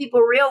don't think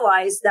people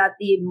realize that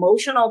the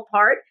emotional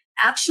part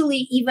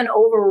actually even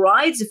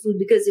overrides the food,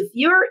 because if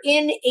you're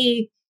in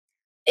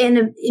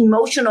an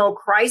emotional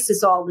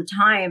crisis all the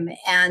time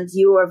and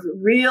you're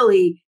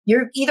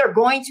either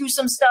going through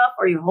some stuff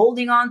or you're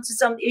holding on to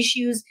some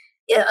issues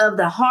of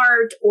the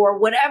heart or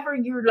whatever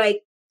you're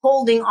like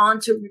holding on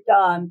to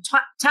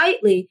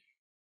tightly,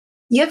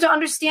 you have to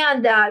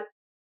understand that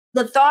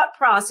the thought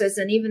process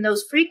and even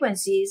those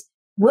frequencies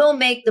will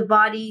make the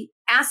body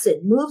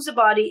acid, moves the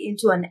body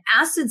into an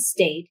acid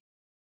state.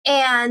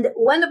 And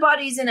when the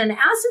body's in an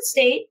acid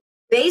state,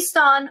 based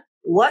on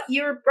what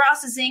you're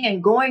processing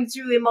and going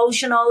through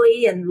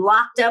emotionally and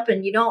locked up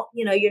and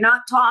you're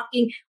not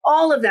talking,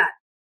 all of that,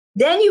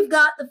 then you've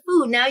got the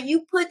food. Now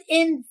you put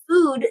in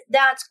food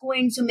that's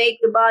going to make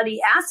the body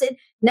acid.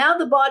 Now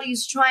the body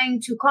is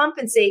trying to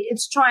compensate.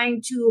 It's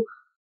trying to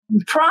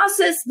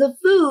process the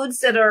foods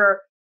that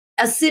are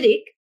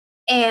acidic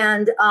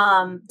and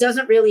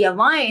doesn't really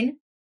align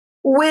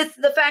with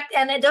the fact,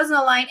 and it doesn't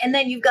align. And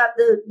then you've got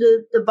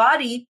the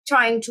body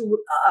trying to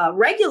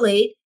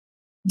regulate,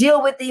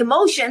 deal with the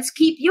emotions,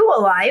 keep you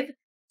alive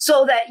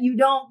so that you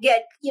don't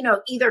get,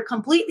 either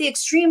completely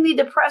extremely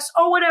depressed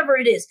or whatever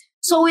it is.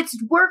 So it's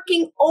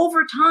working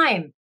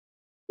overtime.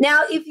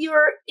 Now, if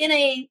you're in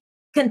a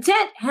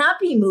content,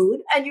 happy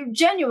mood and you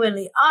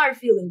genuinely are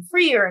feeling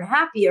freer and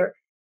happier,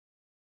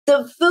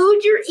 the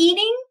food you're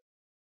eating,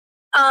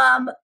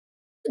 not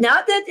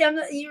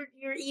that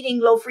you're eating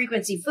low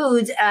frequency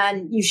foods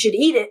and you should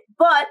eat it,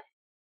 but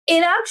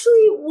it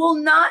actually will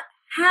not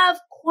have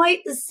quite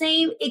the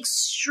same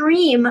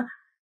extreme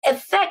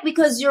effect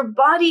because your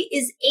body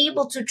is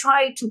able to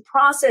try to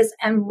process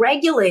and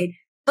regulate.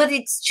 But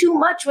it's too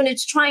much when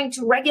it's trying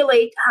to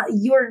regulate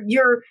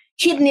your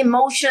hidden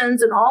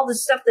emotions and all the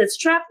stuff that's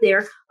trapped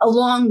there,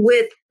 along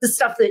with the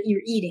stuff that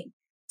you're eating.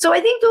 So I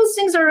think those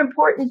things are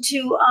important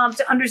to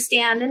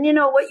understand. And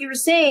what you were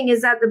saying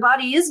is that the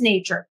body is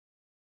nature,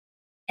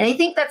 and I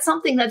think that's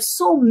something that's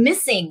so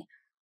missing,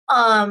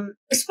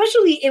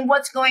 especially in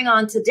what's going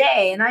on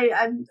today. And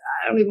I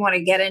don't even want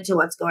to get into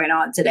what's going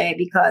on today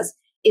because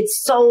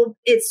it's so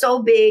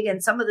big,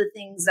 and some of the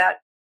things that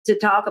to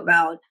talk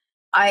about.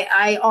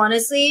 I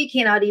honestly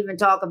cannot even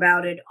talk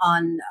about it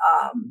on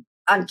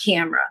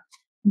camera.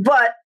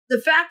 But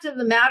the fact of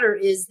the matter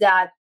is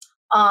that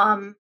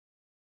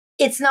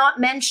it's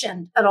not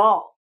mentioned at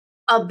all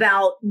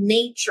about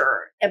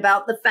nature,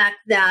 about the fact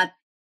that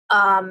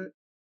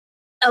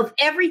of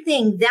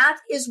everything, that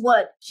is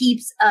what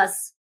keeps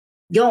us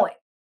going.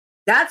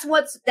 That's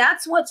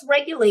what's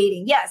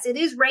regulating. Yes, it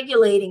is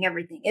regulating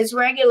everything. It's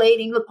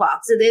regulating the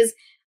clocks. It is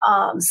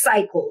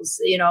cycles,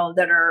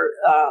 that are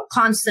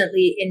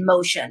constantly in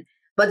motion.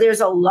 But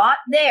there's a lot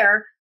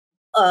there.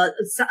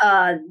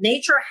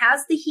 Nature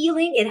has the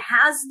healing. It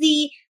has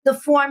the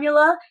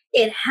formula.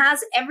 It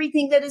has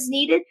everything that is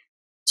needed,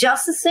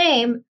 just the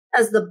same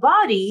as the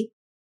body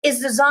is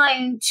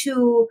designed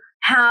to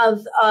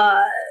have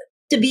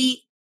to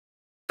be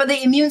for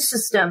the immune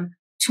system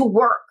to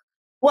work.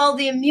 Well,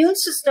 the immune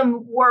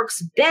system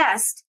works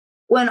best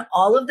when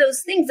all of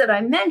those things that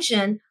I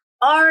mentioned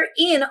are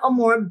in a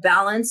more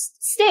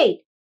balanced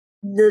state.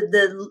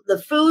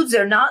 The foods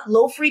are not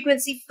low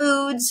frequency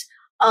foods,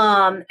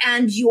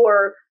 and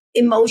your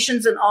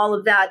emotions and all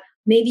of that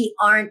maybe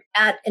aren't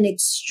at an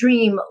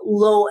extreme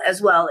low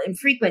as well in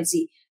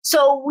frequency.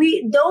 So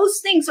those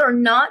things are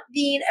not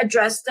being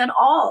addressed at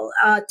all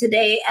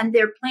today, and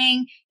they're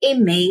playing a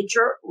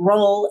major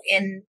role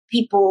in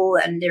people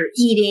and their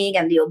eating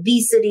and the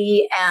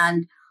obesity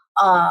and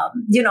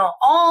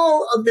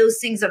all of those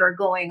things that are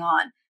going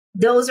on.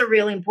 Those are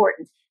really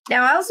important.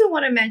 Now, I also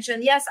want to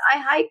mention, yes, I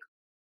hike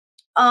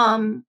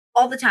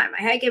all the time.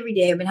 I hike every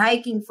day. I've been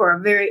hiking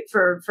for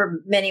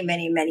many,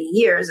 many, many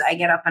years. I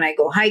get up and I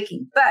go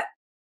hiking, but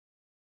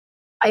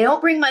I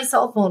don't bring my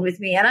cell phone with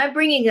me. And I'm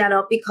bringing that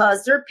up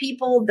because there are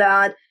people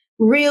that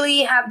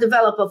really have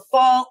developed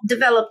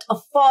a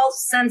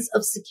false sense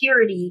of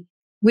security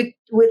with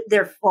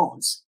their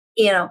phones.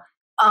 You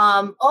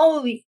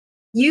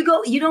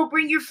don't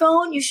bring your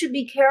phone. You should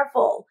be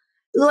careful.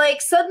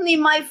 Like suddenly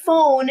my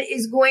phone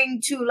is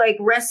going to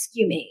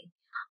rescue me.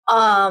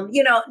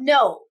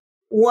 No,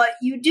 what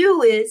you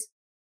do is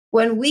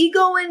when we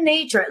go in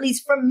nature, at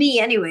least for me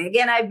anyway,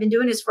 again, I've been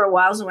doing this for a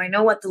while, so I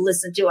know what to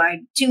listen to.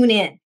 I tune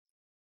in.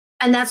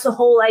 And that's the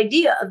whole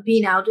idea of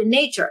being out in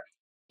nature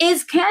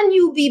is, can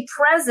you be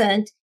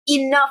present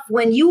enough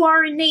when you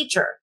are in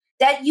nature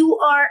that you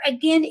are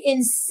again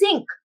in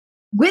sync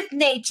with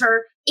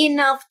nature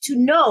enough to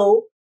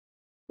know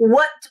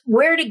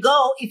where to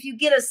go if you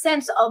get a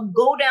sense of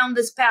go down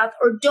this path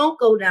or don't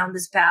go down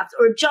this path,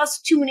 or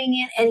just tuning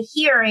in and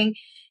hearing,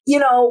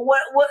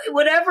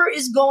 whatever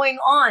is going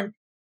on.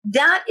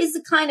 That is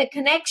the kind of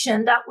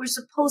connection that we're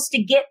supposed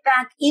to get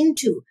back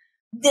into.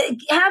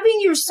 Having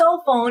your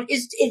cell phone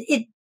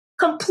it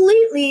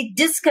completely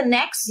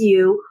disconnects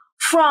you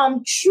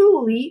from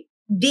truly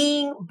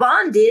being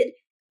bonded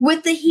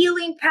with the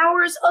healing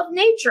powers of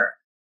nature.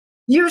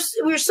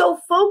 We're so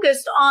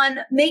focused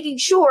on making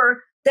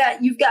sure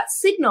that you've got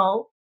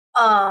signal,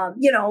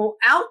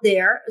 out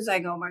there. It's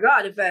like, oh my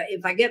God,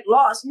 if I get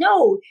lost,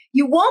 no,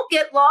 you won't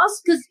get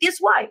lost, because guess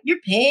what? You're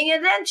paying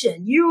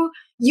attention. You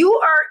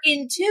are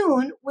in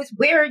tune with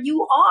where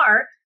you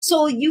are,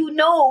 so you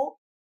know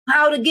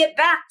how to get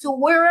back to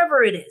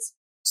wherever it is.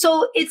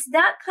 So it's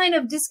that kind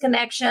of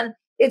disconnection.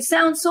 It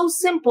sounds so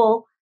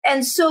simple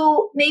and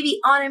so maybe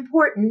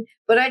unimportant,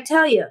 but I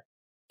tell you,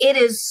 it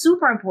is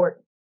super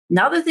important.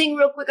 Another thing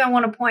real quick I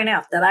want to point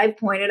out that I've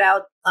pointed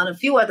out on a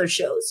few other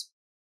shows.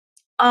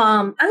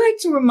 I like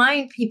to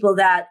remind people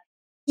that,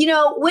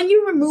 when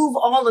you remove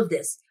all of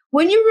this,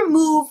 if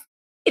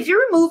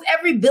you remove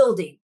every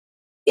building,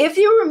 if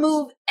you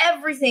remove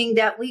everything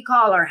that we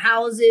call our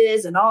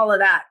houses and all of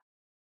that,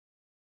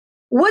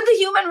 would the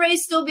human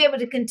race still be able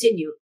to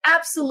continue?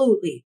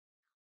 Absolutely.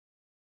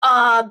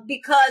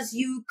 Because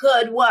you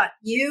could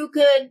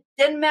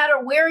didn't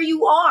matter where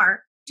you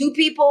are, two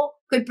people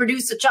could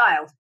produce a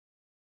child.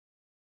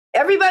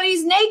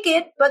 Everybody's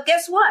naked, but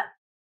guess what?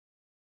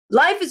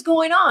 Life is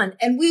going on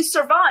and we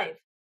survive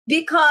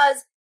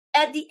because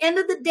at the end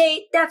of the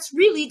day, that's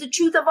really the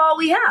truth of all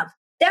we have.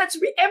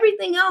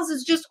 Everything else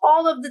is just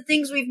all of the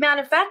things we've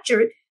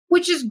manufactured,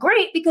 which is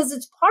great because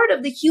it's part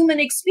of the human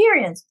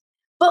experience.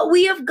 But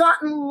we have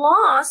gotten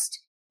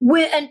lost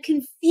and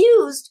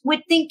confused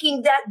with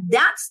thinking that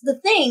that's the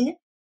thing,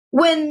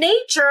 when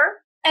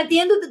nature, at the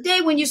end of the day,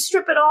 when you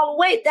strip it all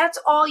away, that's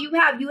all you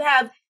have. You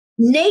have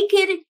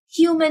naked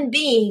human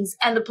beings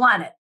and the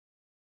planet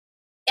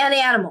and the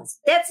animals.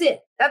 That's it.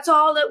 That's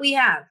all that we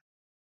have.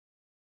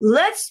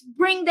 Let's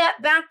bring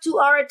that back to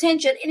our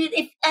attention.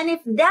 And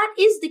if that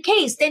is the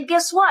case, then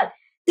guess what?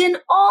 Then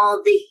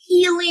all the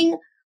healing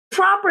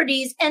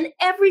properties and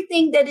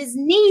everything that is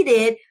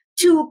needed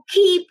to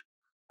keep,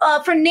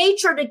 for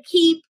nature to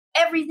keep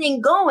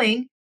everything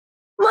going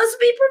must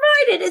be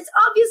provided. It's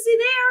obviously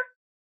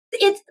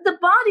there. The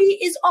body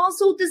is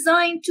also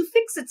designed to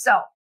fix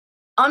itself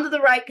under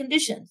the right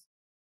conditions.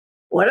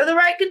 What are the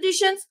right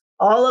conditions?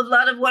 A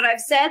lot of what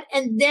I've said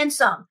and then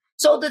some.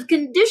 So the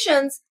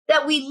conditions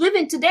that we live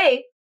in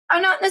today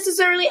are not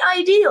necessarily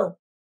ideal.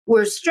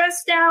 We're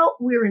stressed out.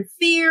 We're in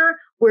fear.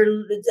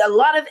 We're a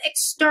lot of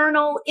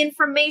external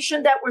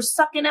information that we're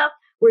sucking up.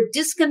 We're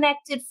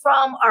disconnected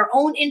from our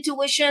own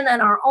intuition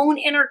and our own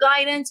inner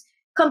guidance.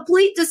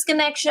 Complete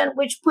disconnection,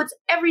 which puts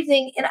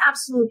everything in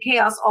absolute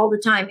chaos all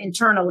the time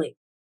internally.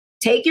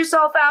 Take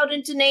yourself out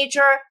into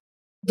nature.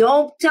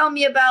 Don't tell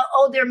me about,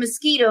 they're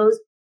mosquitoes.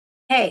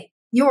 Hey,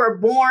 you were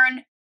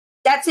born.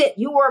 That's it.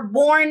 You were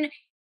born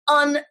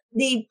on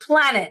the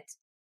planet.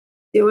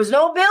 There was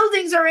no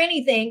buildings or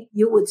anything.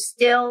 You would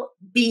still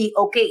be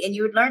okay. And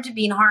you would learn to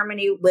be in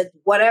harmony with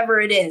whatever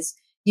it is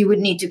you would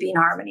need to be in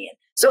harmony in.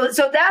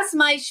 So that's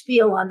my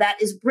spiel on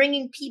that, is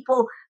bringing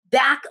people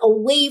back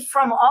away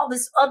from all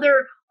this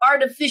other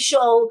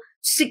artificial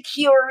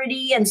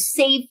security and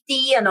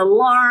safety and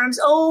alarms.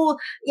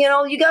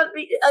 You got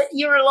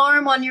your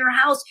alarm on your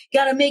house.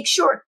 Got to make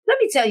sure. Let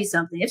me tell you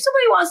something. If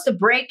somebody wants to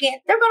break in,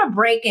 they're going to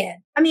break in.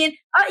 I mean,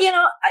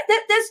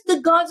 that's the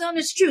God's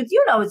honest truth.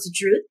 You know, it's the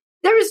truth.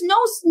 There is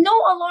no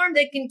alarm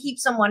that can keep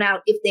someone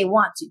out if they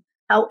want to.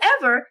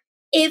 However,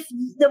 if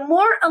the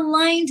more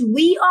aligned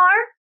we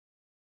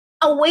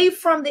are away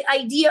from the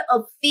idea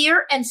of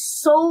fear and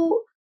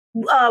so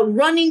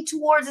running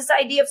towards this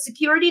idea of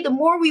security, the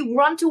more we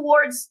run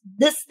towards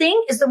this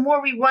thing is the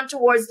more we run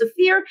towards the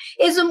fear,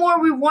 is the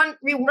more we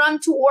run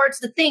towards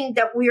the thing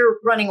that we're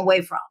running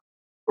away from,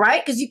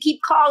 right? Because you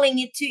keep calling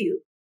it to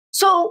you.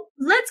 So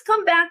let's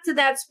come back to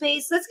that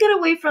space. Let's get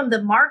away from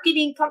the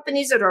marketing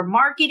companies that are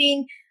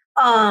marketing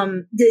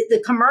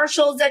the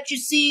commercials that you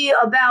see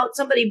about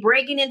somebody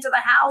breaking into the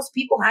house,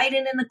 people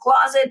hiding in the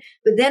closet,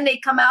 but then they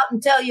come out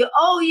and tell you,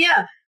 oh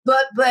yeah,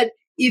 but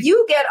if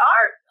you get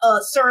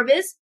our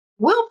service,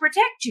 we'll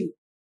protect you.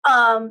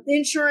 The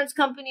insurance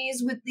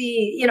companies with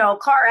the,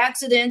 car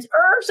accidents,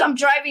 or I'm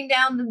driving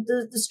down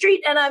the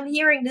street and I'm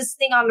hearing this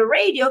thing on the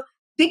radio,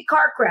 big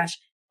car crash.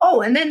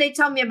 Oh, and then they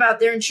tell me about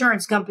their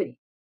insurance company.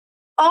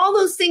 All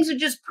those things are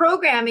just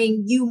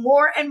programming you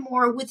more and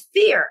more with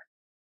fear.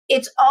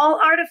 It's all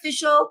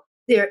artificial.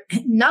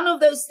 None of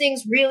those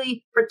things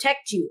really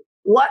protect you.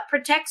 What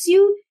protects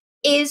you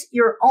is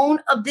your own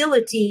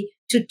ability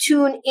to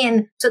tune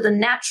in to the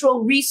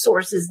natural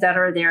resources that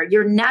are there.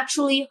 You're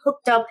naturally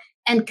hooked up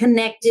and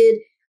connected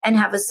and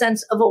have a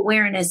sense of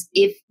awareness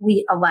if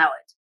we allow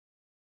it.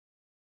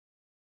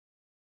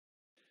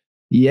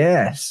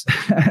 Yes.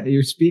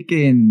 You're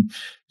speaking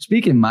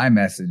my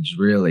message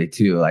really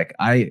too. Like,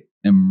 I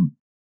am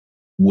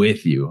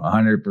with you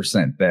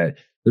 100% that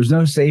there's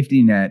no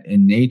safety net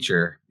in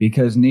nature,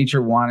 because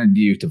nature wanted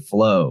you to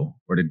flow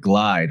or to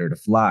glide or to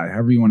fly,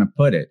 however you want to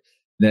put it.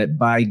 That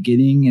by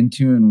getting in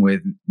tune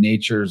with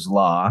nature's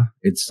law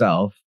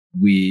itself,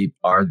 we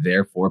are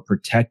therefore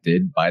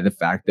protected by the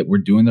fact that we're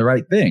doing the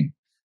right thing.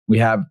 We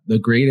have the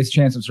greatest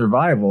chance of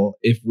survival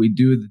if we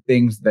do the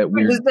things that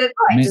we're meant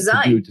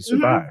to do to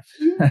survive.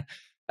 Mm-hmm.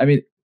 I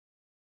mean,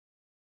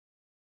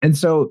 and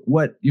so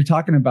what you're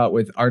talking about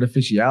with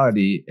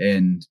artificiality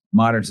in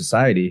modern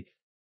society,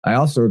 I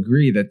also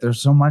agree that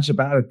there's so much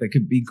about it that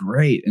could be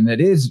great, and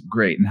that is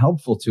great and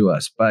helpful to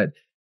us. But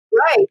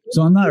right.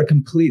 So I'm not a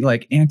complete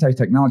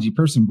anti-technology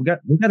person. We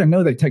got to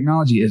know that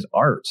technology is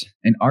art,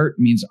 and art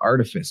means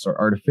artifice or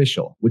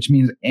artificial, which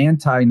means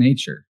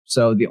anti-nature.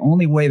 So the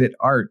only way that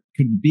art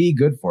could be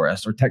good for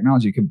us, or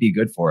technology could be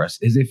good for us,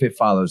 is if it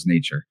follows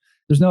nature.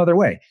 There's no other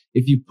way.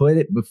 If you put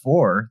it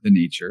before the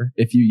nature,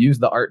 if you use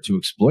the art to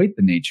exploit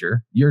the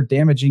nature, you're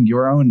damaging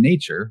your own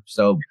nature.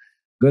 So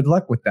good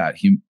luck with that,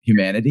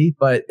 humanity.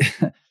 But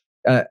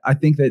I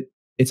think that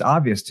it's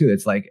obvious too.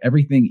 It's like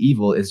everything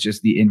evil is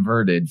just the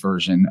inverted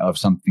version of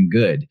something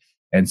good.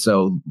 And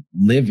so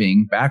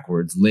live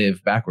backwards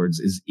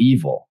is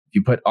evil. If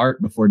you put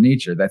art before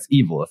nature, that's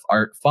evil. If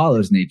art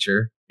follows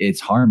nature,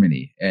 it's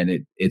harmony, and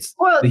it's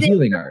the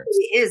healing art.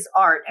 Really is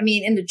art. I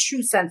mean, in the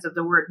true sense of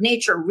the word,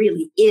 nature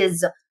really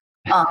is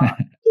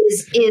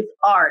is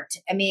art.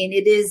 I mean,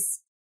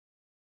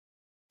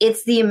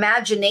 it's the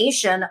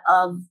imagination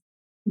of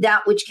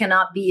that which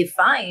cannot be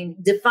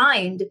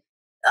defined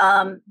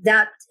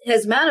that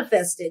has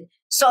manifested.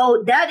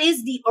 So that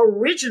is the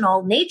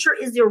original. Nature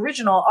is the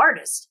original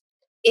artist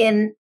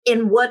in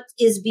what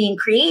is being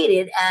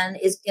created and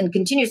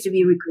continues to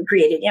be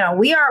created.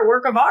 We are a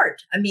work of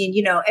art. I mean,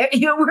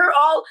 we're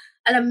all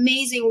an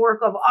amazing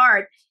work of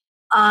art.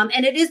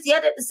 And it is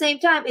yet at the same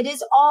time, it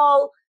is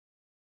all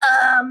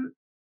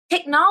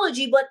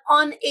technology, but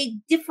on a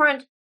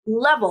different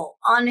level,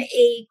 on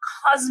a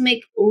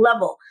cosmic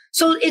level.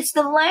 So it's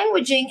the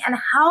languaging and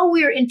how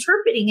we're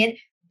interpreting it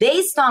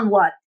based on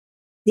what?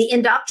 The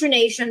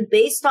indoctrination,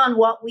 based on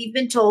what we've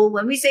been told.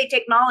 When we say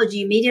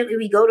technology, immediately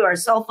we go to our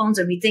cell phones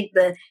and we think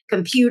the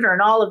computer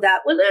and all of that.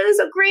 Well, there's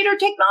a greater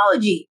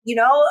technology,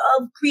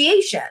 of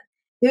creation.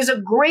 There's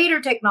a greater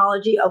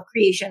technology of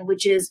creation,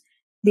 which is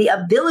the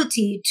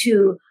ability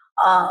to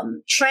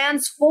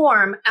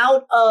transform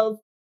out of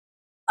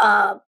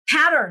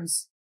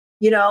patterns,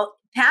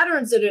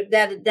 patterns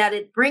that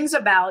it brings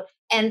about.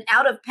 And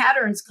out of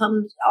patterns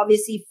comes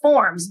obviously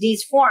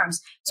these forms.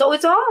 So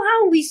it's all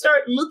how we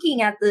start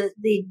looking at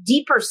the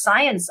deeper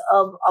science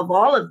of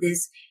all of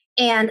this.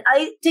 And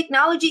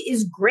technology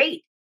is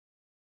great.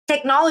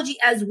 Technology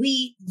as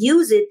we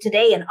use it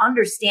today and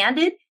understand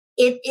it,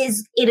 it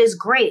is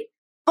great.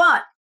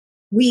 But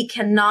we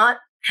cannot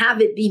have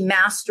it be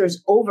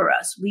masters over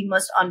us. We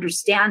must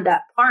understand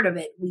that part of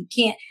it. We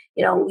can't,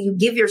 you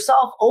give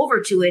yourself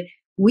over to it.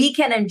 We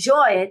can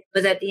enjoy it,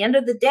 but at the end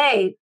of the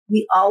day,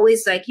 we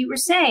always, like you were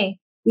saying,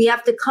 we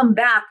have to come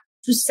back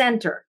to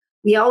center.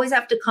 We always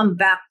have to come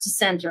back to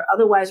center.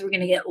 Otherwise, we're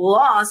going to get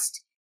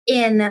lost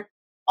in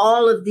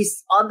all of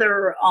these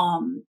other,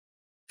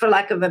 for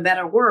lack of a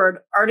better word,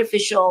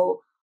 artificial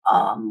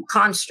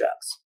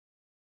constructs.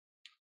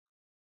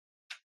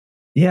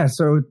 Yeah.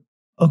 So,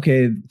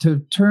 okay, to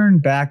turn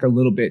back a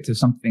little bit to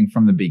something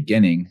from the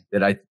beginning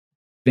that I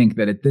think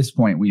that at this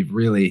point we've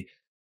really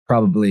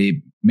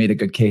probably made a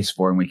good case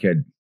for, and we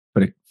could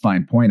put a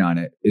fine point on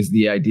it, is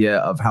the idea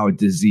of how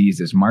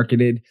disease is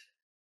marketed,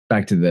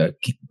 back to the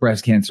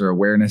breast cancer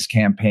awareness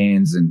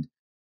campaigns and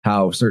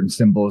how certain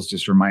symbols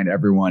just remind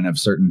everyone of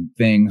certain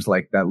things,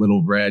 like that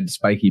little red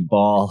spiky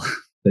ball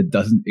that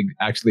doesn't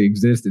actually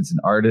exist. It's an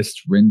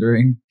artist's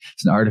rendering.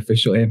 It's an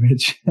artificial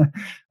image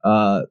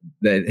that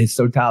is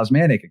so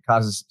talismanic. It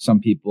causes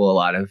some people a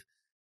lot of,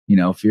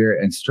 fear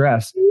and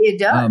stress. It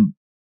does.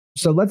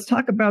 So let's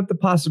talk about the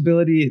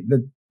possibility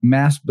that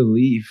mass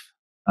belief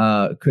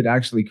could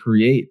actually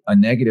create a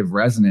negative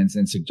resonance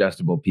in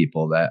suggestible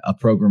people, that a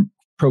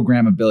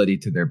programmability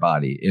to their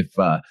body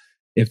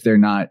if they're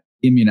not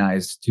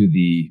immunized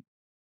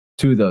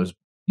to those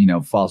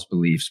false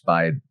beliefs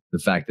by the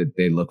fact that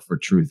they look for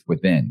truth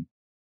within.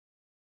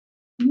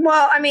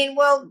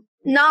 Well,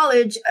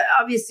 knowledge,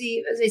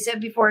 obviously, as I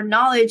said before,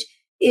 knowledge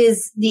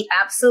is the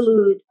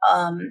absolute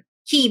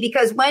key,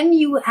 because when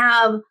you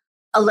have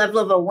a level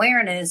of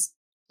awareness,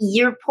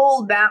 you're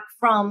pulled back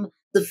from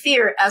the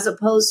fear, as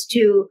opposed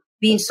to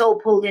being so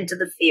pulled into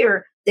the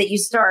fear that you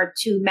start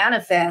to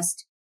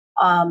manifest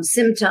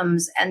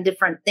symptoms and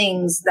different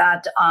things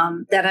that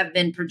have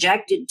been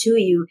projected to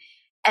you,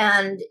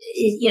 and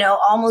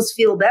almost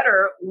feel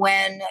better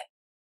when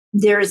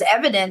there's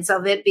evidence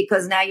of it,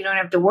 because now you don't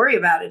have to worry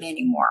about it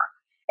anymore.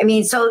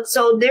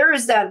 So there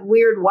is that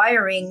weird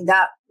wiring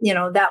that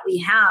that we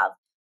have.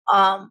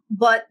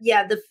 But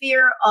yeah, the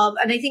fear of,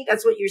 and I think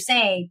that's what you're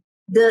saying.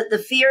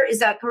 The fear, is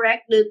that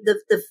correct?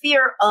 The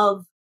fear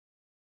of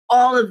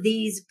all of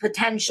these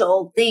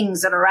potential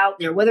things that are out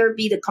there, whether it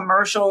be the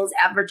commercials,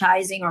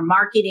 advertising, or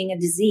marketing a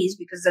disease,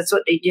 because that's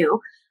what they do,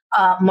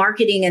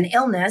 marketing an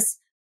illness,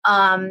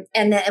 and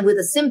then with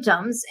the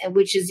symptoms,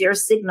 which is your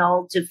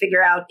signal to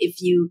figure out if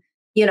you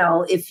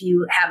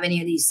have any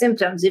of these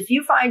symptoms. If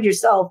you find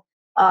yourself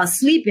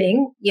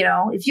sleeping,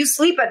 if you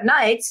sleep at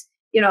night,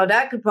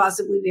 that could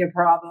possibly be a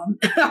problem.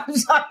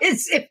 So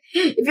if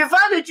you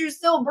find that you're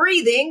still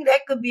breathing,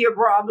 that could be a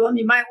problem.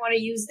 You might want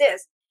to use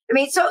this.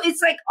 So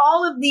it's like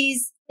all of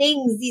these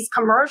things, these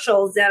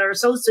commercials that are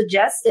so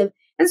suggestive,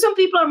 and some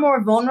people are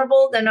more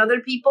vulnerable than other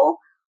people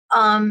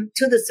to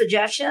the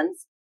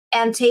suggestions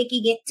and take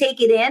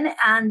it in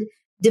and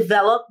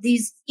develop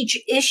these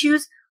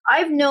issues.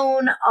 I've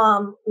known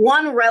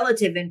one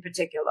relative in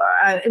particular,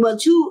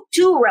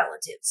 two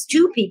relatives,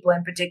 two people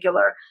in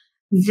particular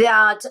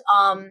that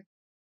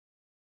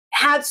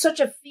had such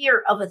a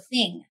fear of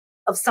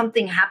of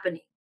something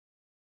happening,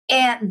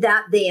 and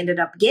that they ended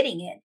up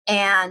getting it.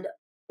 And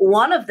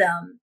one of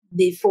them,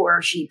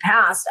 before she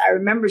passed, I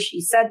remember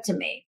she said to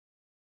me,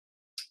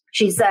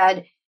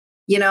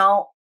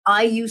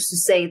 I used to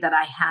say that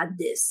I had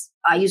this.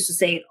 I used to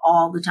say it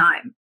all the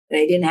time, that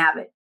I didn't have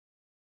it.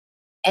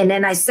 And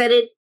then I said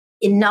it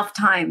enough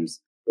times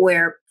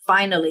where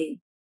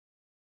finally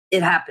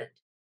it happened.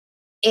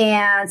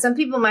 And some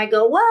people might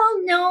go,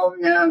 well, no,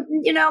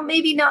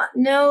 maybe not.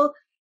 No,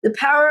 the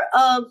power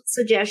of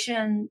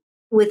suggestion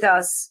with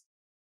us,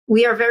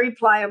 we are very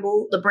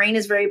pliable. The brain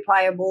is very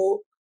pliable.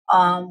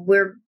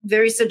 We're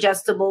very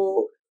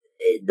suggestible.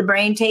 The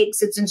brain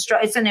takes it's an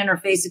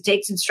interface. It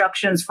takes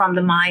instructions from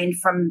the mind,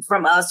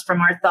 from us,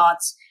 from our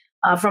thoughts,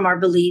 from our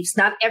beliefs.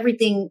 Not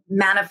everything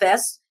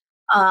manifests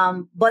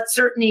But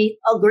certainly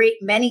a great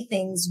many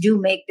things do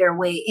make their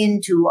way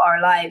into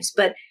our lives.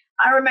 But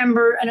I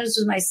remember, and this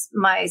was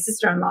my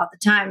sister-in-law at the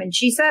time, and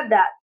she said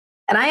that,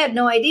 and I had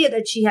no idea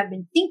that she had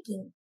been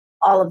thinking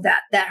all of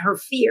that her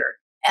fear.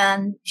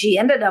 And she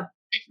ended up,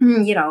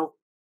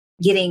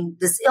 getting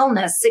this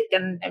illness, sick,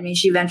 and I mean,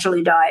 she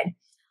eventually died.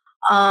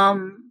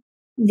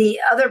 The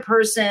other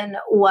person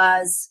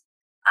was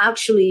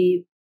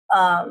actually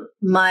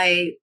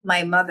my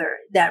mother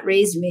that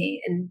raised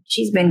me, and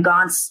she's been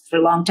gone for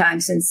a long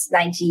time, since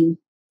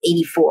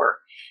 1984.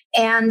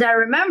 And I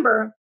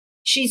remember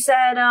she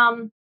said,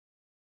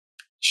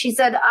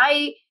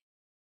 I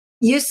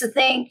used to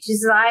think, she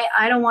said,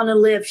 I don't want to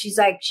live. She's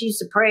like, she used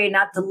to pray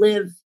not to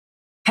live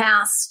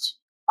past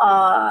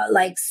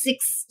like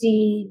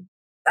 60.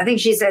 I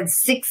think she said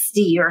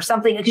 60 or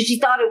something, because she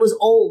thought it was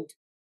old.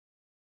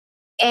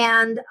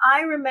 And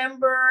I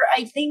remember,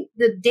 I think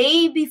the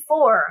day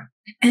before,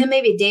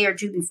 maybe a day or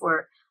two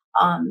before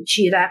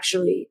she had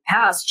actually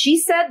passed, she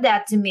said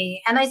that to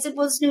me. And I said,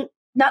 well, it's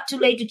not too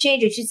late to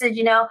change it. She said,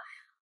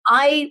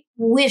 I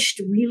wished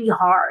really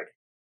hard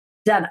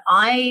that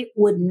I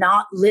would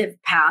not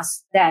live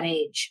past that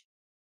age.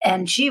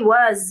 And she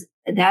was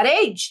that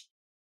age.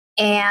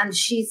 And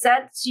she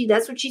said,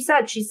 that's what she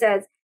said. She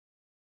said,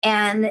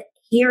 and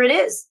here it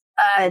is.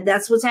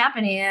 That's what's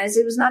happening. And I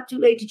said, it was not too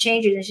late to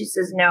change it. And she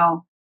says,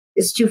 no,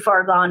 it's too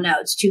far gone now.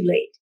 It's too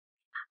late.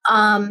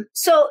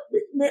 So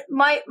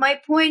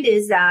my point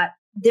is that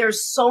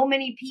there's so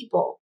many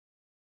people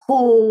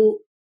who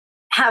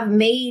have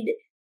made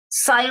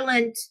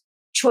silent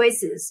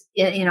choices,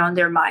 in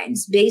their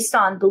minds based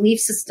on belief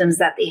systems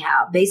that they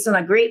have, based on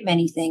a great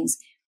many things.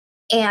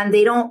 And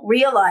they don't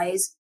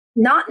realize,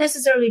 not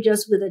necessarily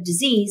just with a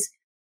disease,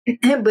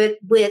 but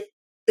with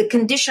the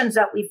conditions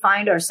that we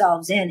find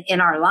ourselves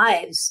in our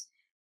lives,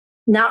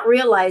 not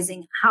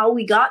realizing how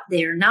we got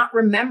there, not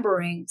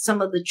remembering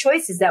some of the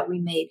choices that we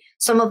made,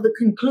 some of the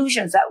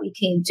conclusions that we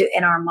came to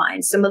in our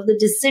minds, some of the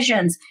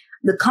decisions,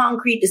 the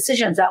concrete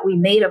decisions that we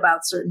made about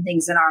certain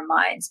things in our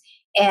minds.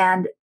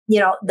 And,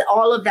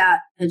 all of that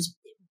has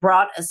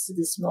brought us to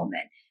this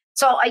moment.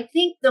 So I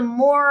think the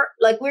more,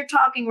 like we're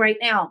talking right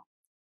now,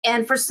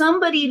 and for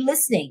somebody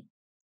listening,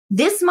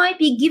 this might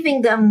be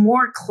giving them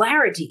more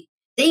clarity.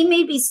 They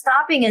may be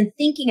stopping and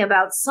thinking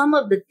about some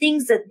of the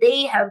things that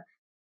they have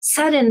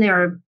said in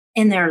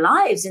their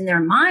lives, in their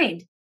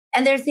mind.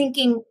 And they're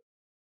thinking,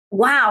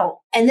 wow.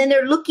 And then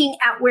they're looking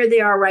at where they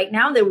are right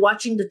now. They're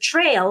watching the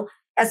trail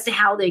as to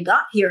how they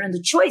got here and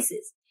the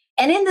choices.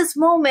 And in this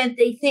moment,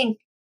 they think,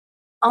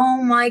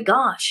 oh my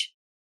gosh,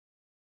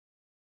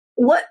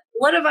 what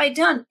have I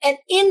done? And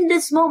in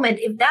this moment,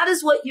 if that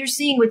is what you're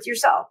seeing with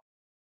yourself,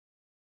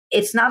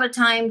 it's not a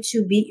time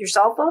to beat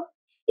yourself up.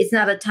 It's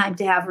not a time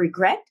to have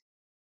regret.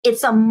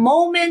 It's a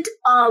moment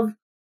of,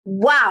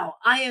 wow,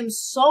 I am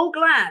so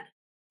glad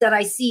that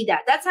I see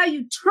that. That's how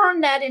you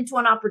turn that into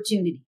an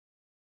opportunity.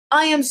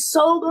 I am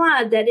so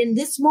glad that in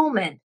this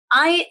moment,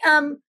 I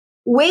am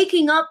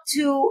waking up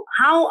to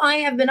how I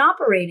have been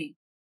operating.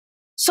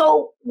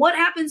 So what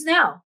happens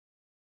now?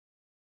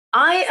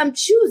 I am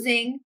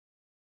choosing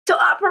to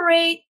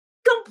operate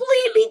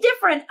completely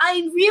different.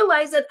 I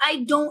realize that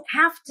I don't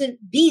have to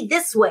be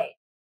this way.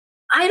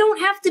 I don't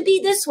have to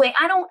be this way.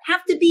 I don't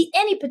have to be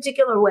any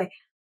particular way.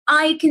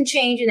 I can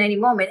change in any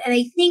moment. And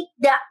I think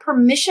that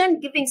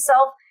permission, giving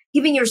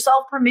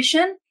yourself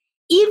permission,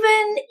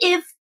 even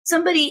if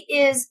somebody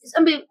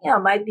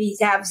might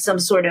have some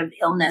sort of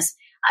illness,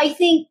 I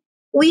think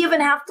we even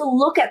have to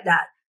look at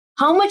that.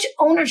 How much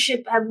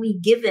ownership have we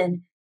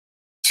given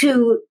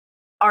to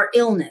our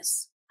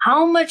illness?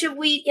 How much have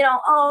we,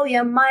 oh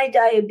yeah, my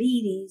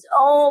diabetes,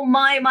 oh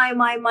my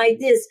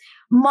this,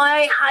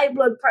 my high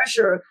blood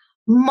pressure,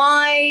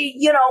 my,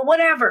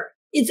 whatever.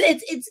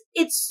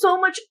 It's so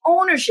much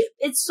ownership.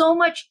 It's so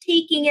much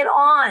taking it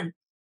on.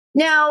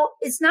 Now,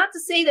 it's not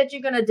to say that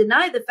you're going to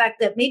deny the fact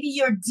that maybe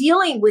you're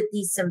dealing with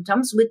these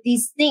symptoms, with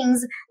these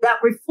things that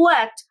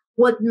reflect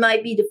what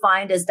might be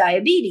defined as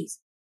diabetes.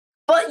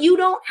 But you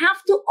don't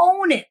have to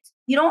own it.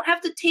 You don't have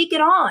to take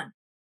it on.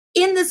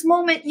 In this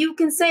moment, you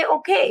can say,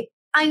 okay,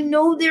 I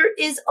know there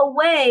is a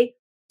way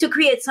to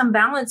create some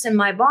balance in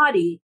my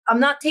body. I'm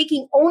not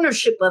taking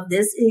ownership of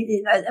this.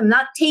 I'm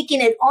not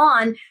taking it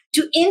on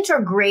to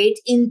integrate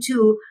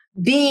into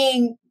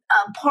being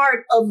a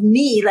part of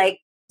me. Like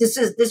this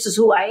is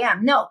who I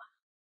am. No,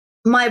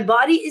 my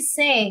body is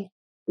saying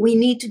we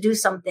need to do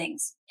some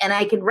things. And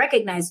I can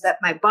recognize that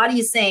my body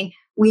is saying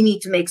we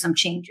need to make some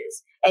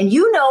changes. And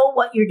you know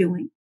what you're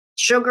doing.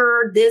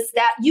 Sugar, this,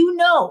 that,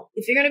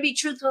 if you're going to be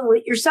truthful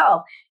with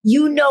yourself,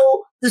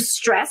 the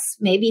stress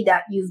maybe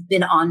that you've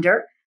been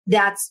under,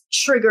 that's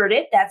triggered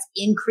it, that's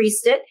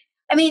increased it.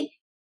 I mean,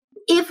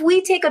 if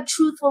we take a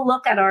truthful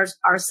look at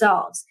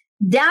ourselves,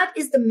 that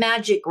is the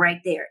magic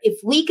right there. If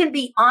we can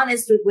be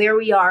honest with where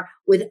we are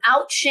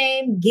without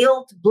shame,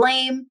 guilt,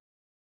 blame,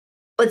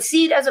 but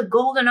see it as a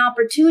golden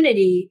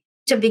opportunity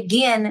to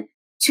begin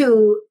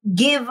to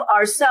give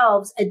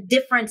ourselves a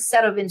different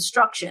set of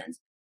instructions,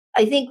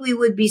 I think we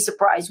would be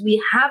surprised.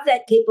 We have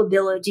that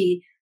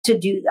capability to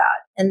do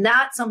that. And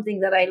that's something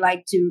that I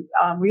like to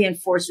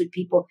reinforce with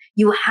people.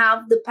 You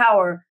have the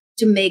power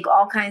to make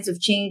all kinds of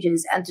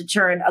changes and to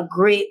turn a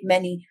great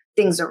many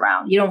things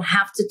around. You don't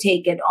have to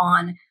take it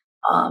on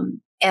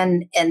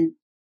and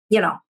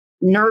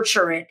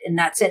nurture it in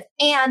that sense.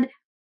 And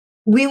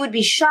we would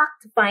be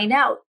shocked to find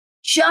out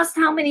just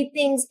how many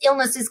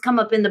illnesses come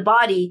up in the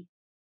body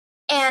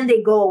and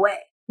they go away.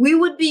 We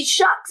would be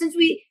shocked since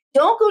we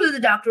don't go to the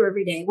doctor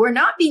every day. We're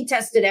not being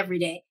tested every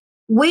day.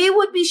 We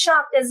would be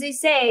shocked, as they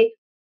say,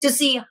 to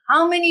see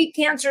how many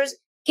cancers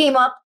came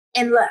up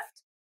and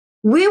left.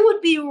 We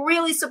would be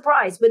really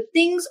surprised, but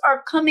things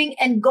are coming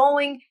and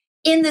going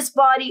in this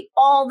body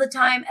all the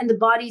time, and the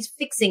body's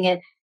fixing it,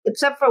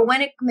 except for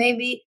when it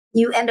maybe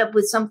you end up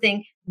with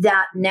something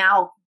that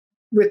now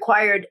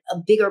required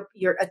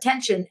your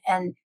attention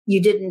and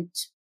you didn't,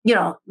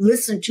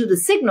 listen to the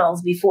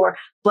signals before,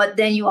 but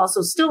then you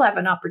also still have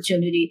an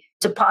opportunity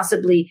to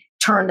possibly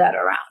turn that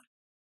around.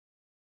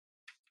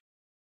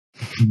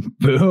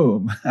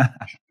 Boom.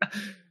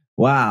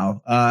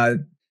 Wow.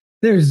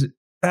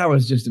 That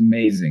was just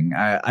amazing.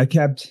 I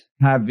kept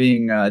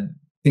having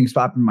things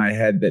pop in my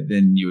head that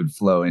then you would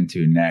flow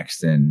into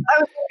next. And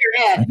I was in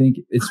your head. I think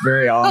it's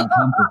very all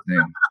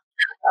encompassing.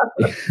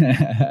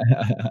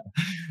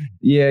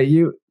 Yeah,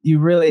 you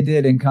really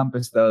did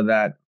encompass though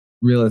that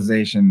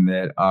realization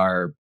that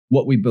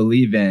what we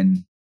believe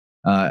in,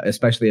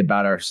 especially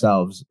about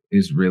ourselves,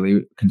 is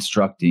really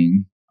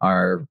constructing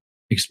our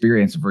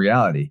experience of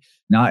reality,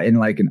 not in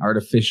like an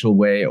artificial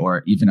way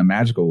or even a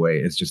magical way.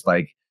 It's just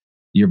like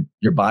your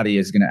body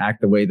is going to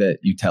act the way that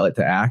you tell it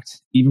to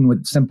act, even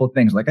with simple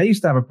things. Like I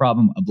used to have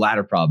a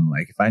bladder problem.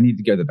 Like if I need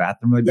to go to the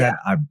bathroom really bad,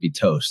 I'd be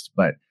toast.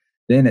 But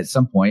then at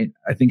some point,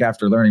 I think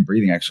after learning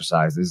breathing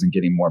exercises and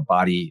getting more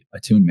body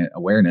attunement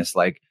awareness,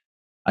 like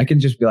I can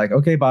just be like,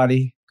 okay,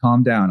 body,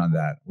 calm down on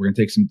that. We're going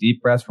to take some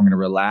deep breaths. We're going to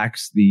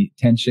relax the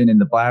tension in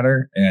the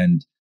bladder.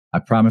 And I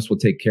promise we'll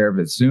take care of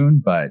it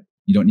soon, but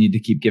you don't need to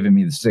keep giving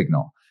me the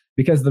signal.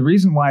 Because the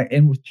reason why,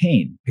 and with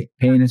pain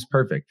is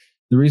perfect.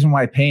 The reason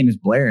why pain is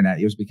blaring at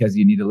you is because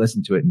you need to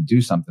listen to it and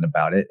do something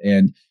about it.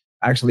 And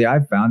actually,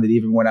 I've found that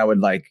even when I would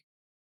like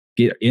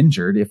get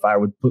injured, if I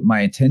would put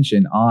my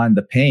attention on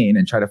the pain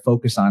and try to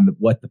focus on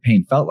what the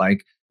pain felt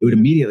like, it would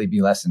immediately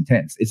be less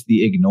intense. It's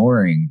the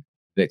ignoring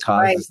that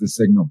causes the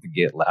signal to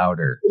get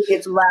louder. It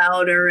gets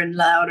louder and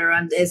louder.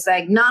 And it's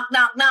like, knock,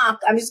 knock, knock.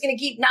 I'm just going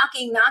to keep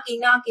knocking, knocking,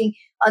 knocking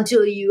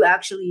until you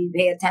actually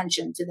pay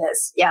attention to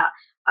this. Yeah,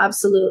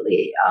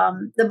 absolutely.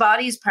 The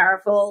body is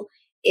powerful.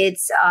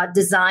 It's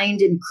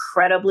designed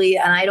incredibly.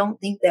 And I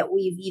don't think that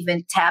we've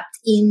even tapped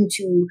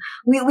into,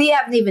 we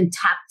haven't even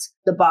tapped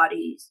the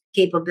body's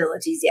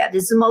capabilities yet.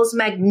 It's the most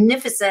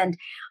magnificent,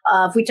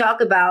 if we talk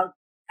about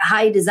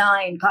high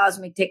design,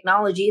 cosmic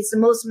technology, it's the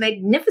most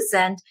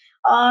magnificent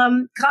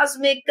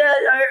cosmic,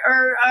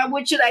 or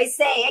what should I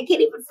say? I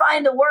can't even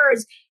find the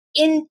words,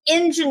 in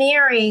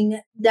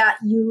engineering that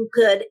you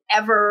could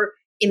ever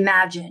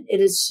imagine. It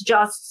is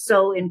just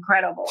so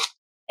incredible.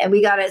 And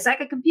it's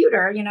like a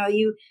computer,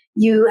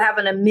 you have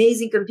an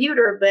amazing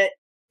computer, but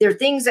there are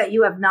things that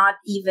you have not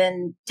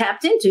even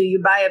tapped into.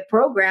 You buy a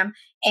program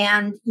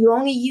and you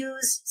only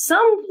use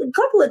a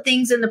couple of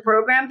things in the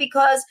program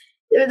because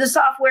the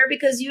software,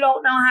 because you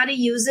don't know how to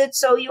use it.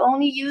 So you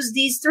only use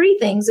these 3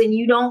 things and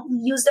you don't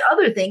use the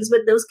other things,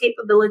 but those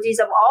capabilities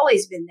have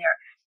always been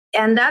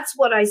there. And that's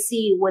what I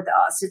see with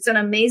us. It's an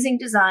amazing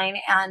design,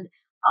 and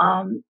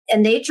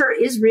nature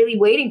is really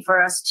waiting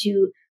for us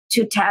to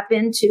tap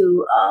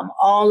into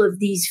all of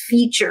these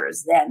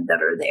features then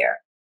that are there.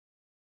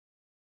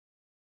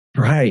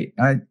 Right.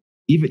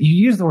 Even you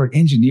use the word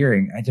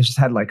engineering. I just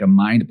had like a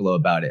mind blow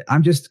about it.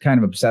 I'm just kind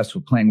of obsessed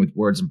with playing with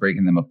words and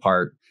breaking them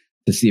apart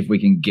to see if we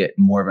can get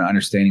more of an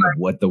understanding of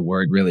what the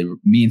word really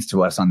means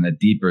to us on the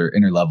deeper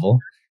inner level.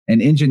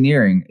 And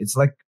engineering, it's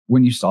like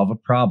when you solve a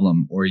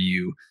problem or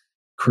you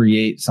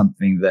create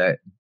something that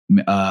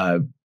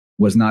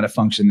was not a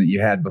function that you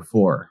had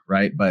before,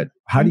 right? But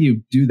how do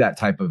you do that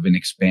type of an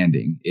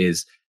expanding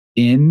is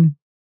in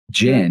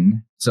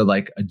gen. So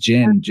like a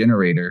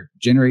generator,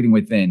 generating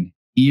within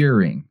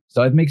earring.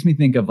 So it makes me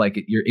think of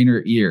like your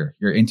inner ear,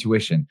 your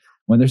intuition.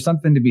 When there's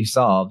something to be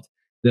solved,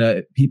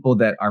 the people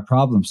that are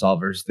problem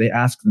solvers, they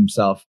ask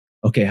themselves,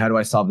 okay, how do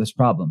I solve this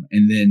problem?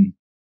 And then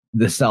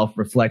the self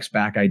reflects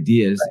back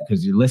ideas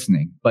because you're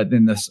listening. But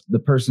then the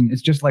person,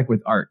 it's just like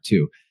with art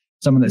too.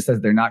 Someone that says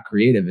they're not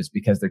creative is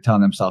because they're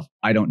telling themselves,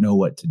 I don't know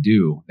what to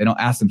do. They don't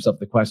ask themselves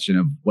the question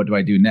of what do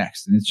I do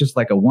next? And it's just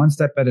like a one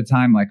step at a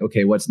time, like,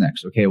 okay, what's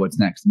next? Okay, what's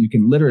next? And you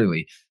can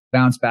literally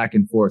bounce back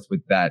and forth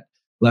with that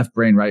left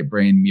brain, right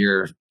brain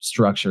mirror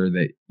structure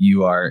that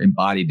you are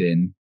embodied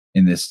in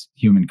this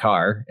human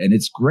car. And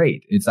it's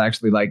great. It's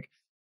actually like,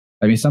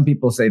 I mean, some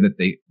people say that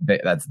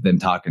that's them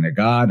talking to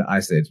God.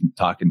 I say it's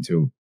talking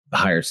to the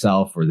higher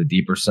self or the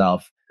deeper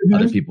self. Mm-hmm.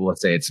 Other people will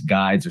say it's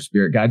guides or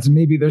spirit guides. And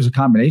maybe there's a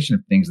combination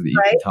of things that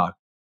you can talk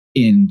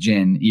in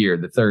gen ear,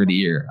 the third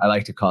ear. I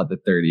like to call it the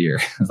third ear.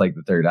 It's like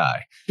the third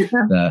eye.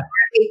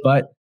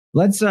 But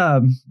let's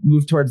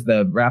move towards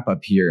the wrap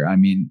up here. I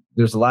mean,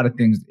 there's a lot of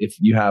things. If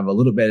you have a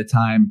little bit of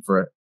time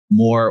for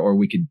more, or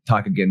we could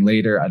talk again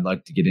later, I'd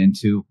like to get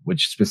into,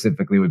 which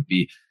specifically would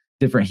be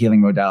different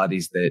healing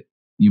modalities that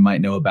you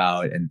might know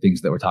about and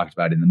things that were talked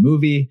about in the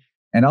movie.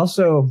 And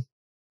also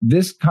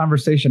this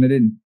conversation, I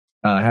didn't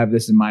have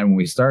this in mind when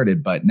we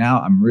started, but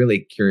now I'm really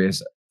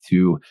curious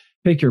to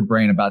pick your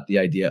brain about the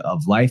idea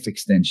of life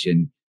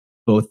extension,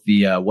 both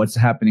the what's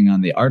happening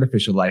on the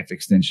artificial life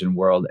extension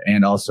world,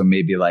 and also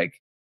maybe like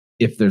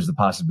if there's the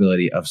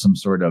possibility of some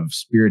sort of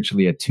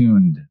spiritually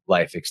attuned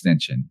life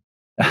extension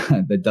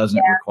that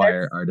doesn't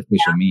require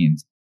artificial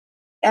means.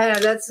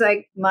 That's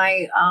like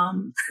my,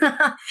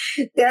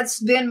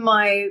 that's been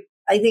I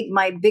think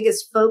my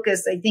biggest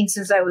focus, I think,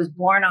 since I was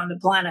born on the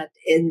planet.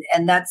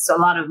 And that's a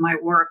lot of my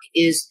work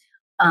is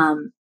how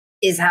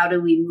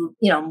do we move,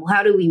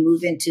 how do we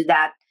move into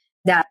that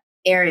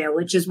area,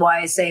 which is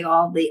why I say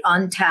all the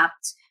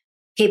untapped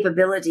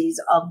capabilities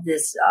of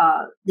this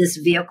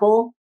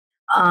vehicle.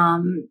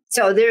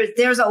 So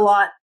there's a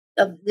lot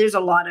of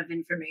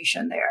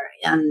information there.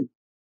 And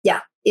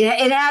yeah,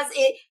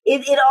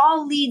 it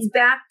all leads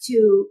back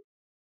to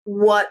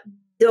what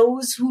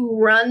those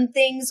who run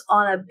things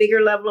on a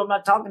bigger level. I'm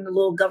not talking the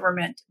little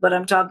government, but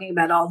I'm talking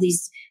about all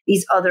these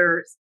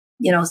other,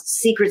 hidden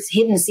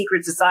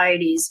secret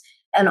societies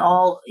and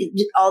all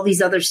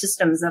these other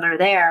systems that are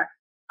there,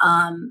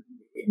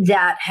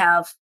 that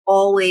have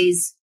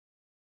always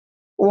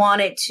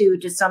wanted to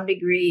some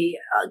degree,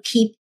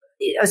 keep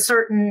a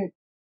certain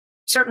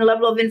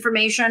level of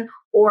information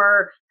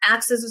or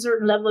access a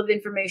certain level of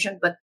information,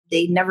 but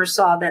they never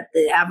saw that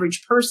the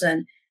average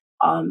person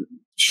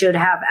should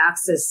have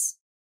access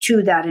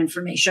to that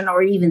information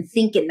or even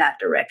think in that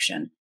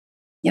direction.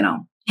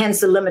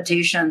 Hence the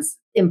limitations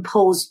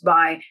imposed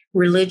by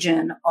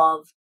religion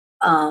of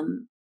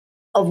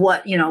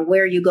what,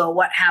 where you go,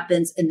 what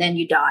happens, and then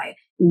you die.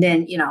 And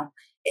then,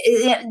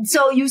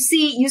 so you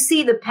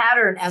see the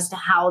pattern as to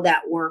how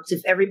that works.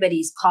 If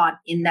everybody's caught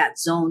in that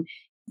zone,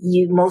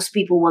 most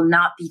people will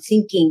not be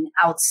thinking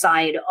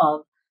outside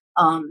of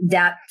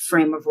that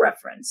frame of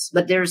reference.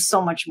 But there's so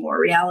much more.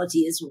 Reality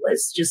is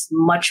just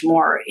much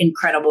more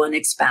incredible and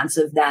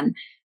expansive than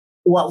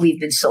what we've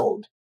been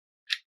sold.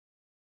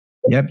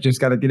 Yep, just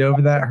got to get over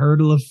that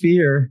hurdle of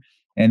fear,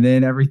 and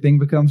then everything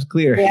becomes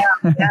clear. Yeah,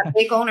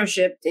 take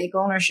ownership.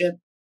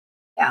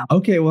 Yeah.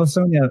 Okay, well,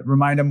 Sonia,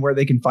 remind them where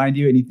they can find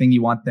you, anything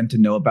you want them to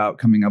know about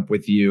coming up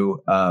with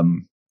you,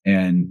 and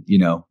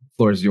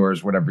floor is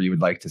yours, whatever you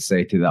would like to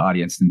say to the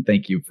audience. And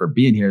thank you for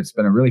being here. It's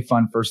been a really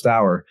fun first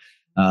hour.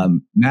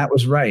 Matt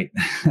was right.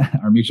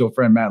 Our mutual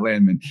friend, Matt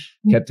Landman,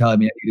 kept telling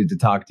me I needed to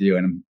talk to you,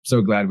 and I'm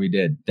so glad we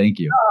did. Thank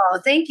you. Oh,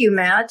 thank you,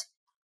 Matt.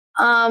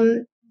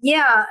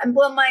 Yeah. And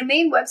well, my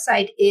main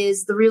website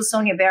is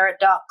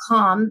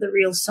therealsoniabarrett.com,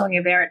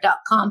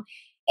 therealsoniabarrett.com.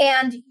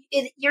 And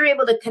you're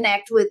able to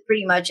connect with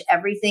pretty much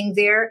everything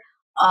there.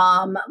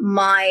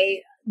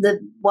 The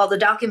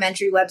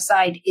documentary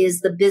website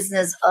is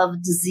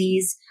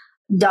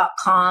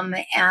thebusinessofdisease.com,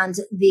 and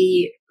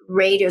the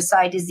radio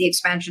site is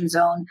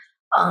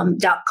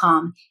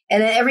theexpansionzone.com.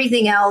 And then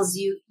everything else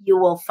you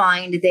will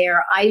find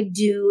there. I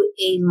do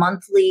a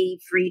monthly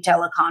free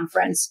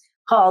teleconference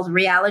called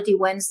Reality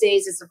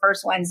Wednesdays. It's the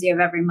first Wednesday of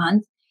every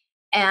month.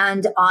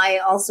 And I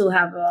also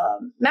have a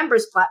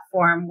members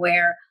platform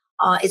where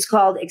it's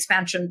called the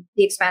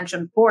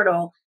Expansion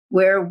Portal,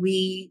 where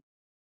we've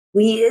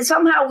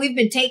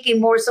been taking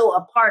more so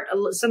apart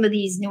some of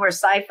these newer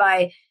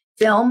sci-fi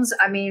films.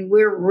 I mean,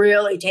 we're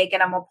really taking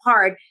them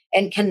apart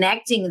and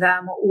connecting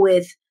them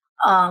with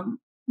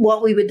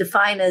what we would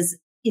define as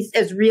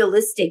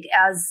realistic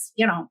as,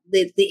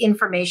 the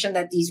information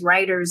that these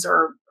writers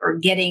are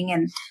getting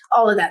and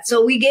all of that.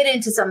 So we get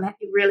into some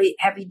really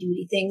heavy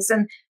duty things.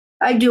 And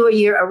I do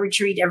a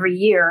retreat every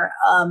year.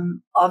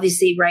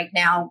 Obviously right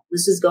now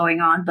this is going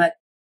on, but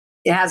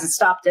it hasn't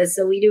stopped us.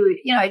 So we do,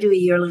 I do a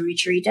yearly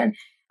retreat, and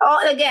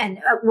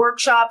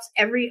workshops,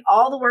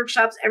 all the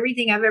workshops,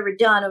 everything I've ever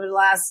done over the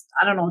last,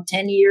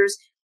 10 years.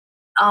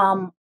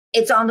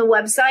 It's on the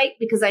website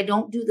because I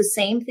don't do the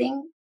same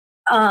thing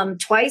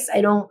twice.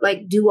 I don't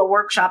do a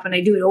workshop and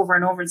I do it over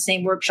and over, the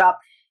same workshop.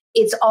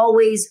 It's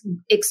always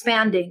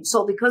expanding.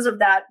 So because of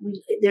that,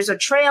 there's a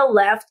trail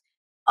left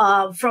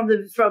from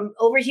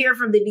over here,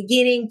 from the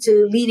beginning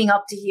to leading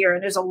up to here.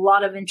 And there's a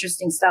lot of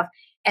interesting stuff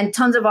and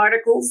tons of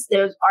articles.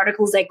 There's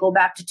articles that go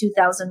back to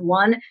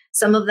 2001.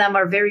 Some of them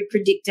are very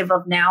predictive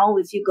of now.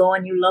 If you go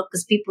and you look,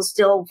 because people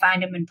still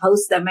find them and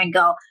post them and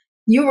go,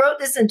 you wrote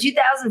this in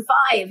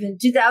 2005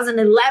 and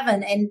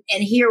 2011. And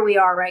here we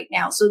are right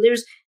now. So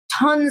there's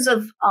tons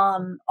of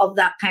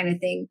that kind of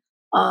thing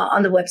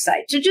on the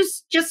website. So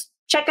just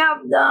check out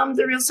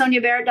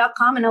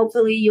therealsoniabarrett.com, and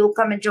hopefully you'll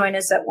come and join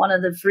us at one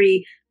of the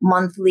free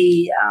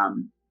monthly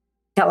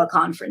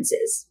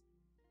teleconferences.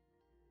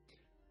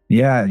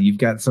 Yeah, you've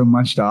got so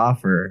much to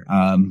offer.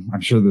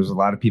 I'm sure there's a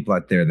lot of people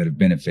out there that have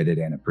benefited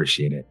and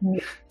appreciate it.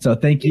 So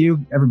thank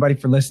you, everybody,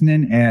 for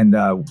listening, and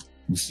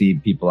we'll see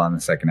people on the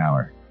second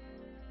hour.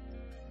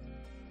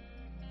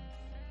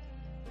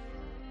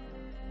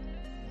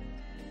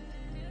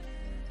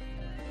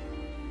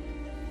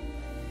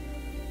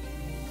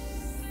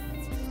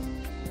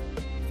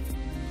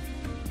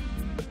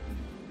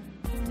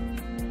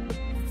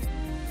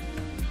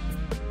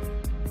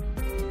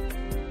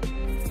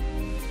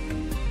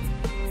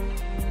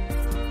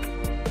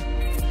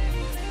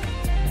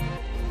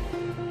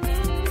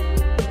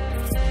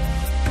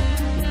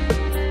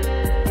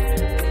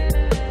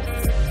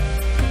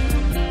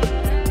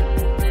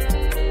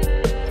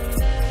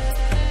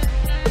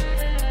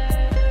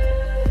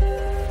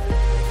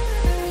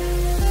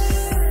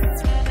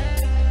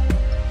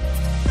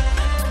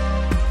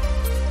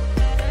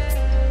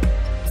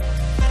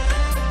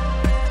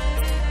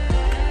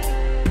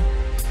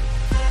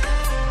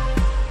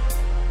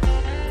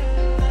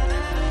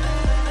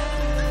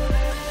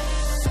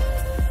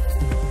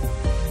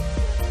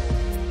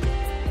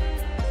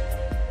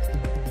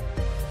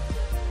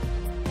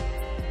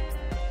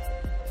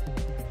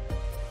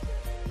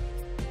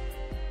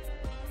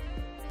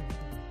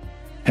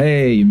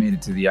 Hey, you made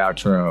it to the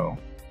outro.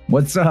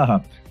 What's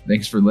up?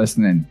 Thanks for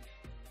listening.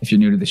 If you're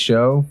new to the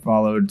show,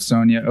 followed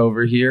Sonia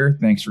over here.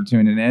 Thanks for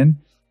tuning in.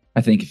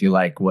 I think if you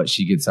like what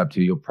she gets up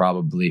to, you'll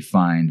probably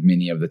find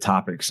many of the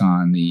topics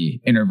on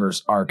the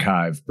InnerVerse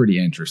archive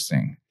pretty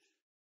interesting.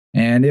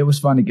 And it was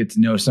fun to get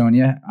to know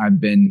Sonia. I've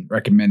been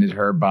recommended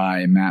her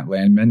by Matt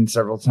Landman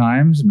several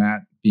times,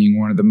 Matt being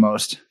one of the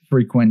most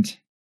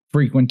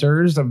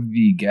frequenters of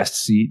the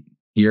guest seat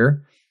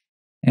here.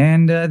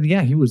 And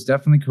yeah, he was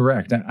definitely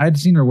correct. I'd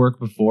seen her work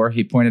before.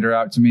 He pointed her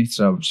out to me,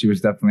 so she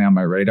was definitely on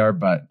my radar,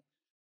 but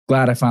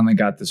glad I finally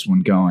got this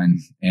one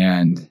going.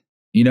 And,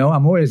 you know,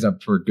 I'm always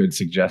up for good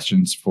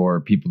suggestions for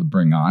people to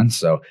bring on.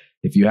 So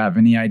if you have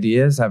any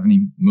ideas, have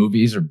any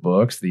movies or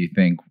books that you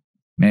think,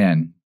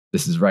 man,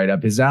 this is right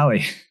up his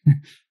alley,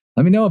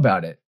 let me know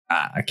about it.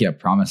 I can't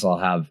promise I'll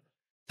have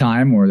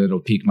time or that it'll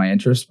pique my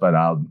interest, but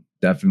I'll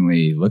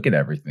definitely look at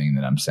everything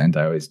that I'm sent.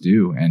 I always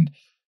do. And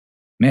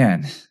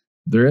man,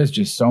 there is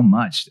just so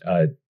much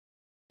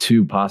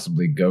to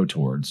possibly go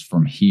towards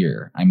from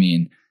here. I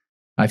mean,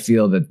 I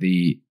feel that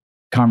the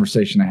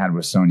conversation I had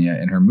with Sonia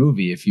in her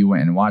movie, if you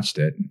went and watched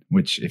it,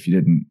 which if you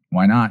didn't,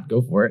 why not?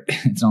 Go for it.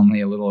 It's only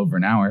a little over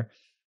an hour.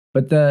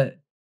 But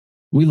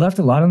we left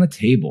a lot on the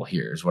table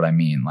here is what I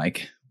mean.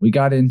 Like, we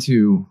got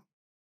into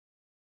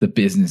the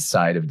business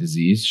side of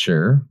disease,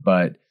 sure,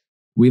 but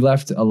we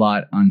left a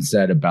lot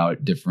unsaid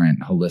about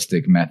different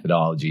holistic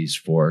methodologies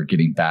for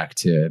getting back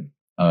to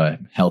a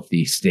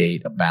healthy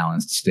state, a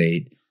balanced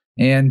state.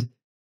 And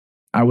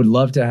I would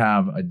love to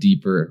have a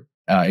deeper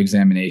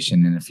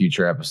examination in a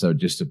future episode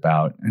just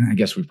about, and I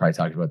guess we've probably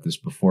talked about this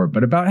before,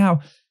 but about how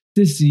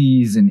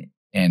disease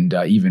and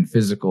even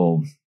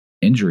physical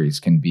injuries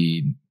can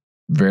be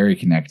very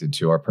connected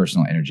to our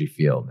personal energy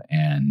field.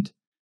 And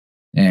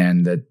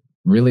that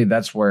really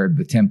that's where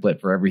the template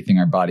for everything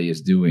our body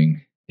is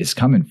doing is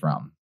coming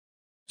from.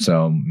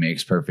 So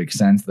makes perfect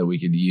sense that we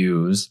could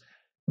use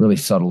really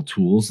subtle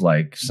tools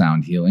like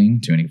sound healing,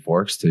 tuning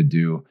forks to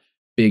do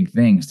big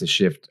things to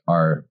shift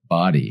our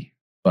body.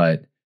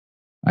 But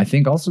I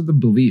think also the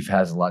belief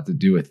has a lot to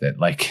do with it.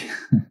 Like,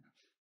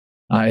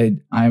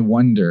 I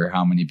wonder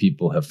how many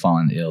people have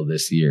fallen ill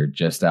this year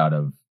just out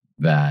of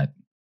that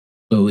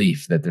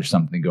belief that there's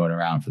something going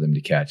around for them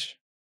to catch.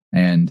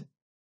 And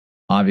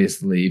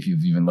obviously, if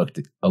you've even looked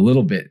a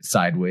little bit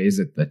sideways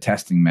at the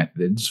testing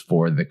methods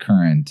for the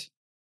current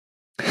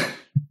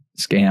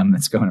scam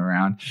that's going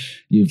around,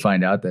 you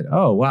find out that,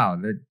 oh, wow,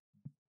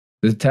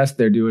 the test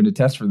they're doing to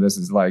test for this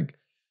is like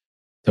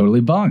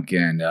totally bunk,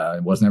 and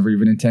it was never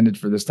even intended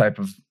for this type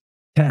of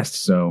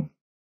test. So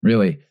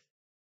really,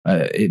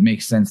 it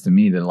makes sense to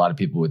me that a lot of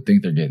people would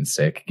think they're getting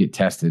sick, get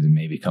tested, and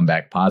maybe come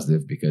back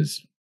positive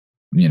because,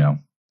 you know,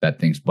 that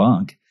thing's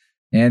bunk.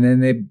 And then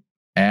they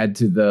add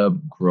to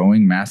the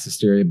growing mass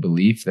hysteria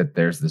belief that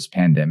there's this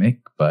pandemic.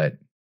 But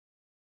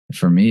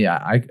for me,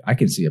 I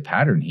can see a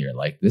pattern here.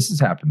 Like, this has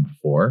happened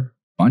before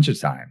a bunch of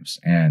times.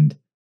 And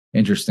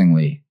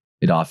interestingly,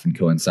 it often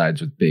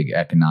coincides with big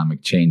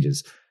economic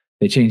changes.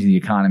 They change the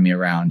economy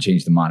around,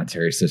 change the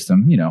monetary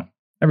system. You know,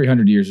 every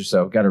 100 years or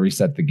so, got to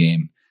reset the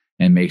game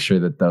and make sure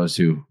that those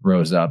who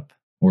rose up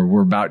or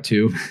were about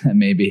to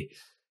maybe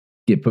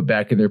get put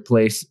back in their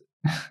place,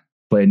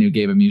 play a new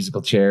game of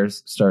musical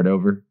chairs, start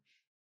over.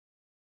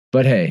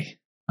 But hey,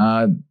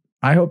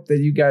 I hope that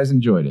you guys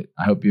enjoyed it.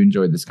 I hope you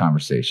enjoyed this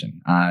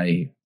conversation.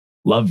 I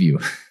love you.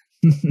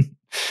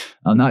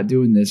 I'm not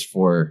doing this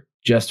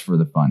just for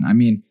the fun. I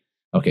mean,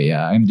 okay,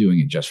 yeah, I'm doing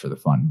it just for the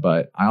fun,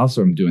 but I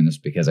also am doing this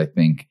because I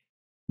think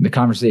the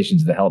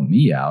conversations that help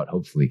me out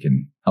hopefully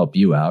can help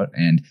you out.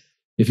 And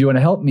if you want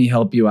to help me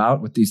help you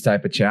out with these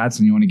type of chats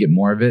and you want to get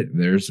more of it,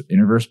 there's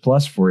InnerVerse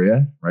Plus for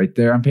you right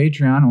there on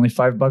Patreon, only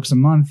 $5 a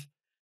month.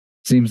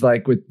 Seems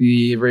like with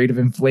the rate of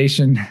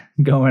inflation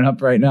going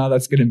up right now,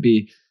 that's going to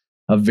be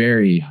a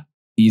very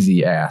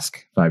easy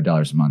ask,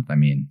 $5 a month. I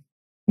mean,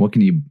 what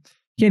can you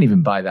can't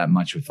even buy that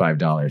much with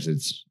 $5.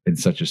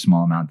 It's such a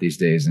small amount these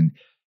days. And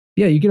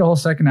yeah, you get a whole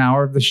second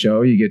hour of the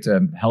show. You get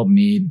to help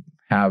me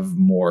have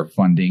more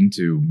funding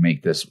to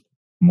make this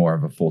more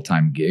of a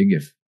full-time gig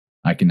if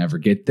I can ever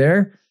get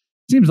there.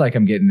 Seems like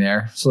I'm getting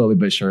there slowly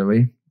but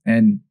surely.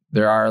 And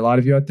there are a lot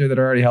of you out there that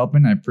are already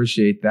helping. I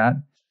appreciate that.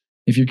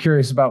 If you're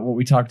curious about what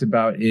we talked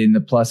about in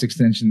the Plus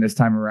extension this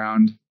time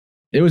around,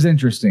 it was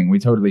interesting. We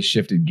totally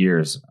shifted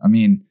gears. I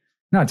mean,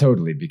 not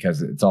totally,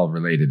 because it's all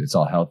related. It's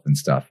all health and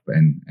stuff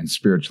and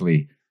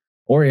spiritually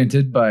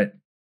oriented. But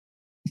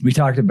we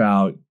talked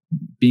about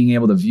being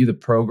able to view the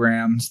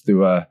programs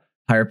through a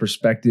higher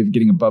perspective,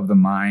 getting above the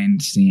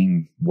mind,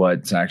 seeing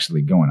what's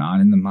actually going on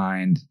in the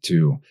mind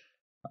to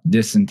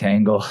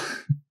disentangle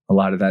a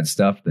lot of that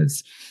stuff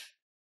that's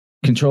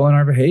controlling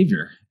our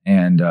behavior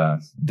and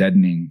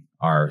deadening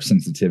our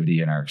sensitivity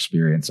and our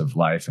experience of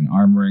life and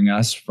armoring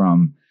us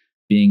from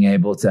being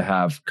able to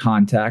have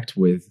contact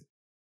with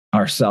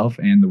ourself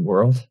and the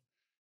world.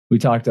 We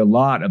talked a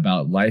lot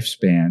about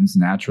lifespans,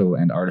 natural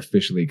and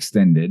artificially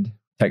extended,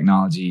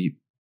 technology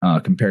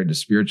compared to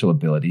spiritual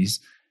abilities,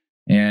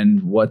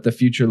 and what the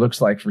future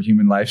looks like for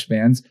human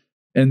lifespans.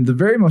 And the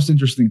very most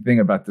interesting thing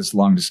about this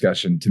long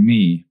discussion to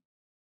me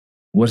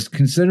was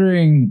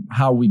considering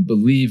how we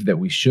believe that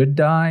we should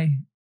die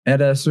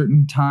at a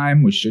certain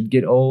time, we should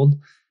get old,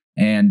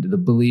 and the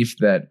belief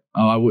that,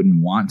 oh, I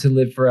wouldn't want to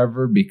live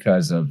forever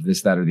because of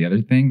this, that, or the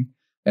other thing.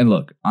 And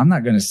look, I'm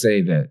not going to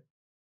say that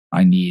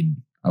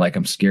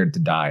I'm scared to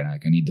die and I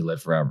need to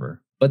live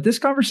forever. But this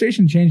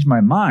conversation changed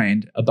my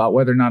mind about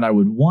whether or not I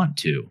would want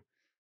to.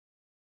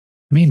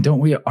 I mean,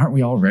 aren't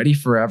we already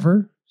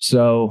forever?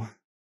 So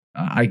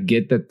I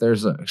get that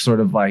there's a sort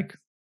of like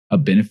a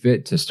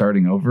benefit to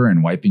starting over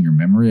and wiping your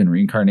memory and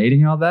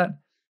reincarnating and all that.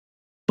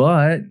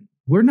 But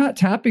we're not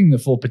tapping the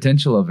full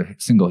potential of a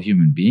single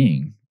human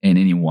being in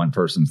any one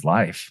person's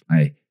life.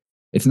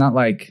 It's not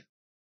like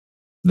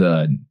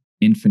the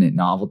infinite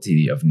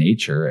novelty of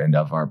nature and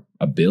of our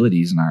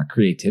abilities and our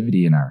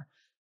creativity and our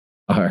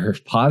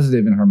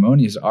positive and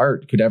harmonious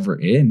art could ever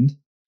end.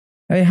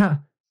 Hey, how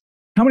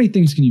many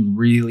things can you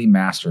really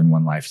master in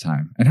one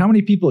lifetime? And how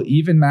many people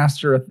even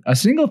master a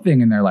single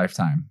thing in their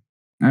lifetime?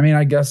 I mean,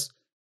 I guess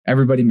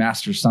everybody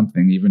masters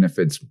something, even if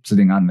it's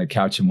sitting on the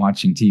couch and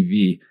watching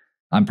TV.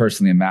 I'm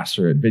personally a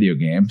master at video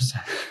games.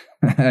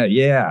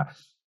 Yeah.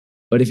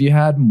 But if you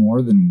had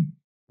more than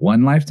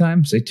one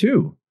lifetime, say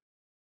 2,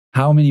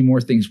 how many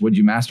more things would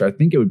you master? I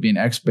think it would be an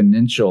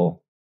exponential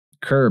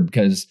curve,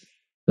 because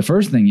the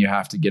first thing you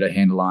have to get a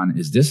handle on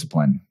is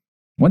discipline.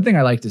 One thing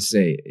I like to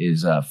say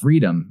is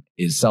freedom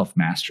is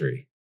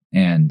self-mastery.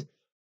 And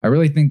I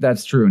really think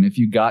that's true. And if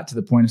you got to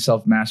the point of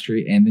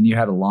self-mastery and then you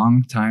had a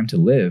long time to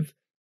live,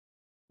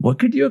 what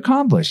could you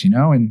accomplish?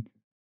 And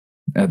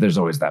there's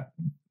always that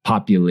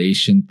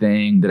population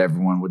thing that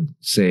everyone would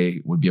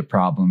say would be a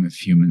problem if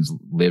humans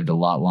lived a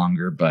lot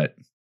longer. But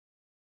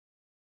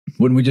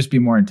wouldn't we just be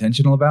more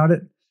intentional about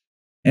it?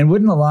 And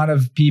wouldn't a lot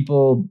of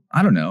people,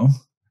 I don't know,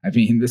 I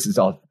mean, this is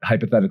all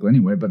hypothetical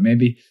anyway, but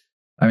maybe,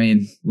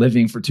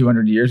 living for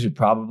 200 years, you're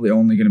probably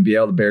only going to be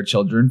able to bear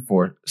children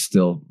for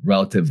still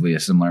relatively a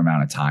similar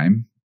amount of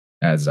time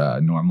as a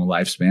normal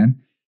lifespan.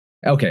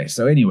 Okay,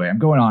 so anyway, I'm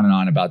going on and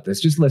on about this.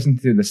 Just listen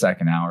to the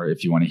second hour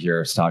if you want to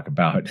hear us talk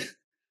about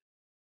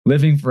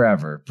living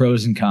forever,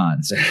 pros and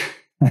cons,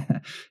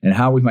 and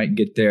how we might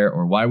get there,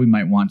 or why we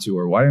might want to,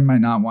 or why we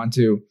might not want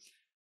to.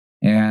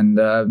 And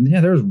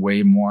there's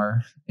way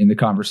more in the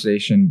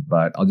conversation,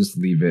 but I'll just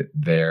leave it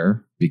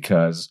there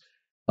because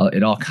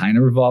it all kind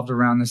of revolved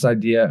around this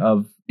idea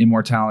of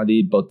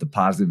immortality, both the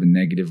positive and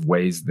negative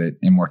ways that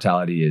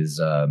immortality is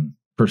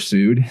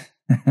pursued.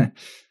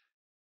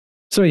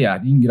 So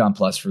yeah, you can get on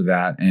plus for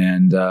that.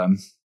 And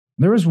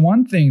there was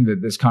one thing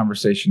that this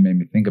conversation made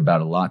me think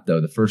about a lot,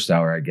 though. The first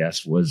hour, I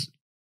guess, was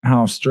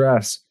how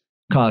stress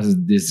causes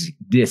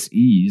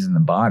dis-ease in the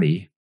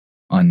body,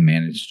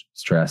 unmanaged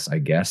stress, I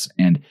guess.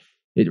 And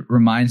it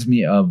reminds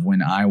me of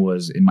when I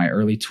was in my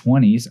early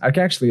 20s.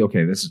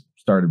 This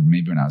started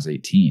maybe when I was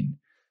 18.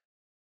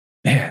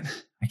 Man,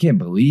 I can't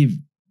believe,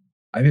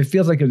 it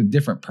feels like I was a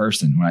different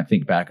person when I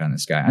think back on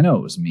this guy. I know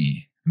it was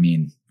me.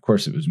 Of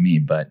course it was me,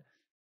 but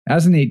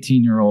as an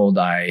 18-year-old,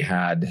 I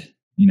had,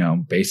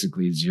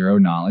 basically zero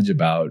knowledge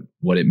about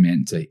what it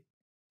meant to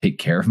take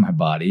care of my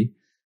body.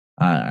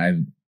 I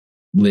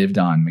lived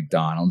on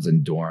McDonald's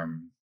and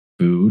dorm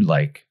food,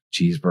 like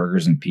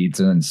cheeseburgers and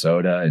pizza and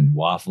soda and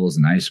waffles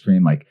and ice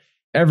cream, like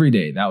every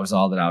day. That was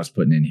all that I was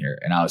putting in here.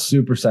 And I was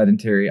super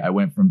sedentary. I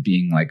went from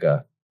being like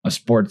a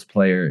sports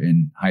player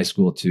in high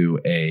school to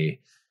a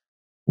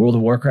World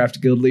of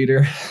Warcraft guild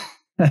leader.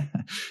 I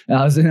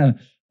was in a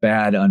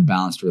bad,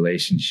 unbalanced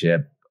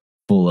relationship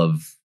full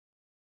of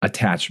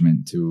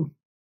attachment to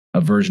a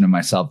version of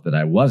myself that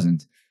I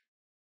wasn't.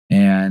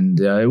 And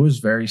it was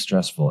very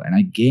stressful. And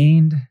I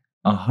gained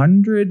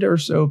 100 or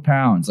so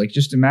pounds. Like,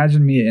 just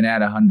imagine me and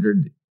at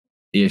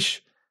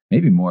 100-ish,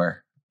 maybe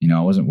more. I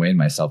wasn't weighing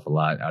myself a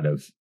lot out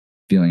of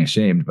feeling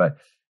ashamed, but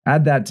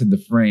add that to the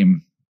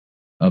frame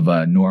of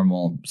a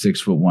normal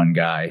 6'1"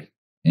 guy,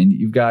 and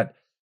you've got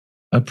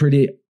a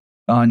pretty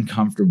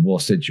uncomfortable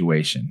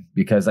situation,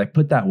 because I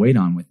put that weight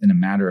on within a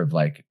matter of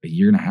like a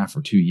year and a half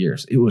or 2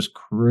 years. It was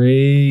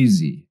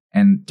crazy.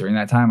 And during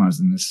that time, I was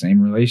in the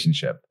same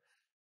relationship.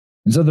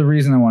 And so the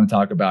reason I want to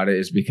talk about it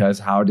is because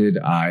how did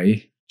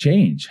I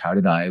change? How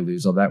did I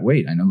lose all that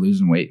weight? I know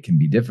losing weight can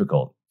be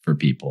difficult for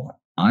people.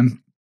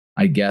 I'm,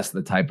 I guess,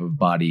 the type of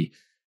body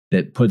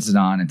that puts it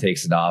on and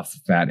takes it off,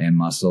 fat and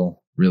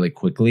muscle, really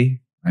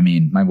quickly.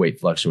 My weight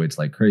fluctuates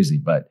like crazy,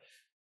 but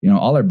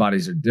all our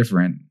bodies are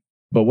different.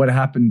 But what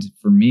happened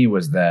for me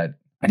was that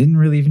I didn't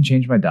really even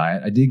change my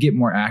diet. I did get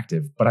more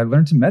active, but I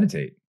learned to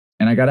meditate,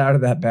 and I got out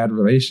of that bad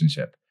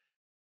relationship,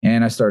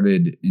 and I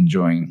started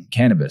enjoying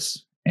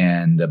cannabis.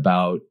 And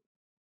about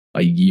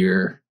a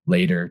year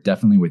later,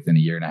 definitely within a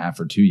year and a half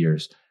or 2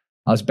 years,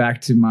 I was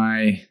back to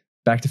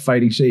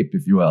fighting shape,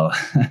 if you will,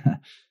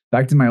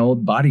 back to my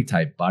old body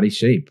type, body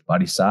shape,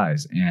 body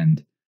size.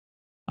 And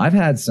I've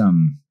had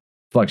some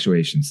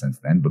fluctuations since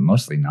then, but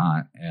mostly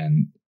not.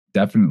 And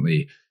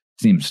definitely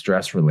seems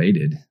stress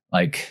related.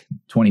 Like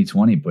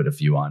 2020 put a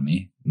few on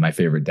me. My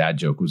favorite dad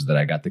joke was that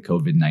I got the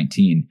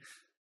COVID-19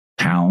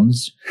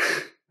 pounds.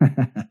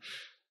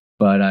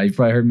 But you've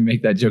probably heard me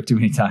make that joke too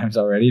many times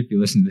already if you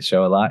listen to the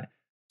show a lot.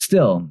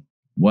 Still,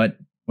 what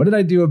did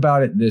I do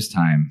about it this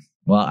time?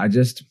 Well, I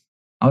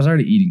was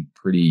already eating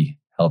pretty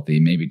healthy,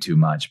 maybe too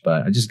much,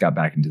 but I just got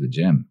back into the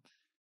gym.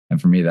 And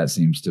for me, that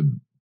seems to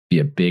be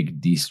a big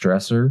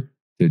de-stressor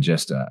to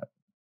just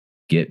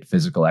get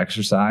physical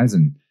exercise.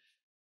 And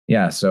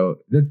yeah, so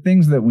the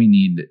things that we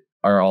need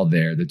are all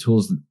there. The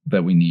tools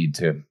that we need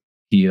to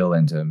heal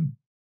and to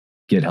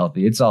get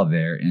healthy, it's all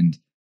there. And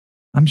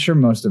I'm sure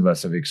most of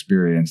us have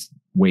experienced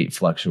weight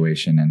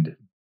fluctuation. And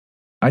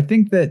I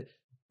think that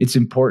it's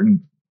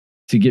important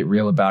to get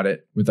real about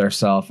it with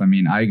ourselves. I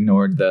mean, I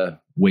ignored the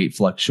weight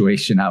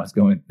fluctuation. I was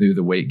going through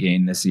the weight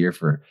gain this year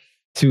for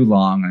too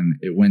long and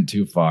it went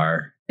too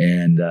far.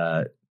 And,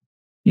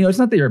 it's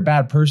not that you're a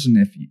bad person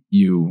if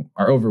you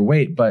are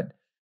overweight, but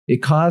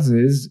it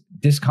causes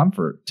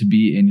discomfort to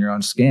be in your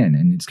own skin.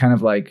 And it's kind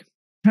of like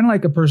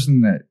a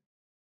person that,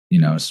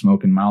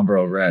 smoking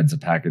Marlboro Reds a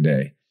pack a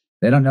day.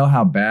 They don't know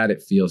how bad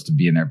it feels to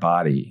be in their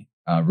body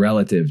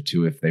relative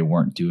to if they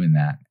weren't doing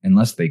that,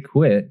 unless they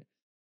quit.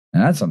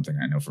 And that's something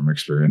I know from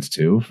experience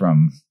too,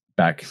 from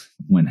back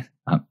when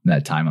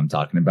that time I'm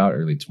talking about,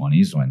 early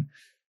 20s, when,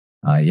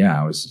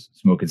 I was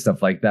smoking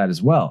stuff like that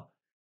as well.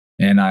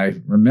 And I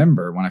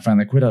remember when I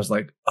finally quit, I was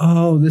like,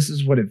 oh, this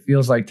is what it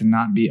feels like to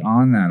not be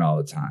on that all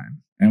the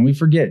time. And we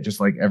forget, just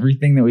like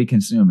everything that we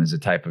consume is a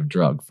type of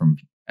drug, from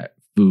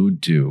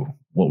food to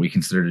what we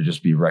consider to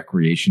just be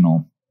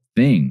recreational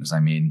things.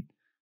 I mean,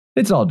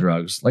 it's all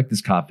drugs, like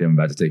this coffee I'm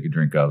about to take a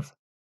drink of.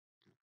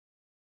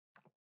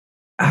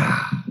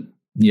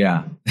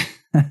 Yeah.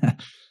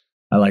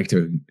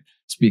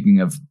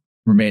 Speaking of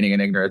remaining in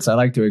ignorance, I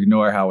like to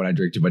ignore how when I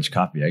drink too much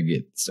coffee, I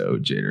get so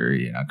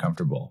jittery and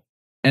uncomfortable.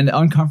 And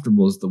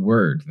uncomfortable is the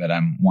word that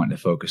I'm wanting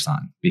to focus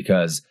on,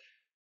 because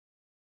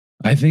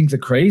I think the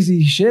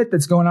crazy shit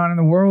that's going on in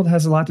the world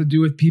has a lot to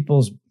do with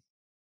people's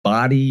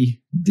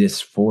body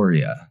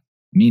dysphoria,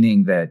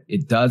 meaning that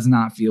it does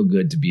not feel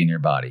good to be in your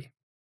body.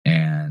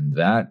 And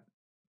that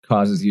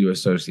causes you to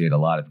associate a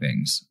lot of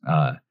things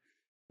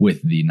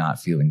with the not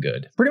feeling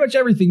good. Pretty much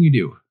everything you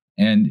do.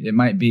 And it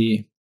might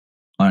be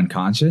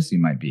unconscious. You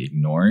might be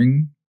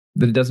ignoring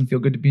that it doesn't feel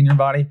good to be in your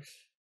body.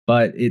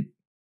 But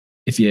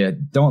if you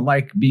don't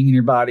like being in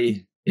your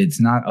body, it's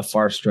not a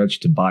far stretch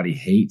to body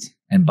hate.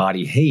 And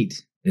body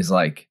hate is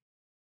like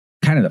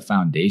kind of the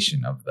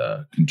foundation of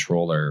the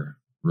controller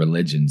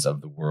religions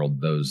of the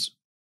world, those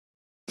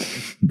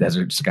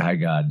desert sky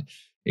god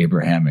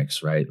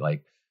Abrahamics, right?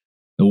 Like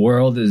the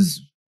world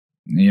is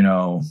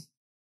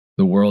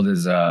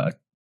a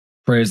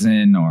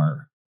prison,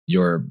 or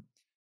your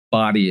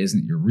body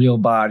isn't your real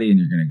body and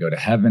you're going to go to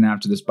heaven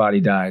after this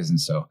body dies.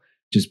 And so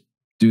just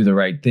do the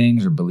right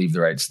things or believe the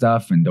right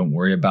stuff and don't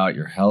worry about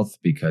your health,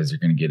 because you're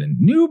going to get a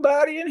new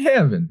body in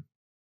heaven.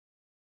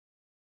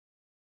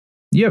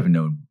 You have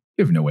no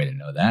way to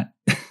know that.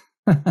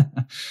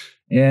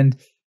 And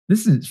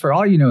this is, for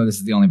all you know, this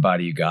is the only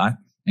body you got.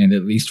 And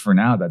at least for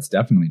now, that's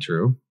definitely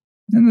true.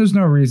 And there's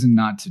no reason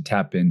not to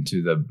tap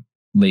into the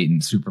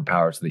latent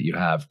superpowers that you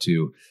have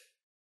to,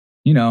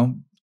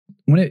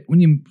 when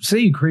you say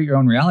you create your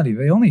own reality,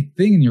 the only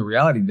thing in your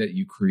reality that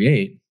you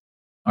create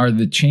are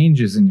the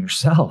changes in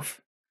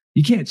yourself.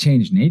 You can't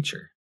change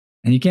nature,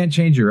 and you can't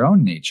change your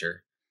own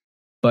nature,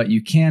 but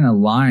you can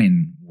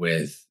align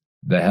with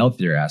the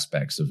healthier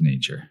aspects of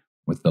nature,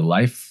 with the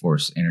life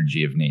force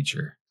energy of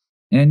nature.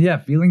 And yeah,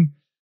 feeling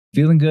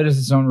good is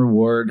its own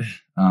reward.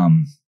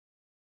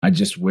 I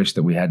just wish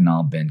that we hadn't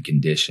all been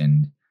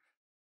conditioned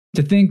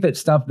to think that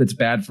stuff that's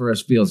bad for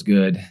us feels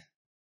good,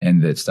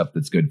 and that stuff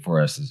that's good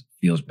for us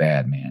feels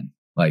bad, man.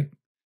 Like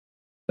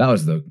that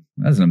was an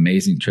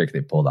amazing trick they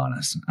pulled on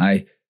us.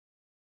 I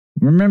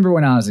remember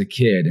when I was a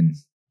kid and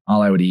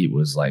all I would eat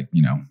was like,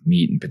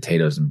 meat and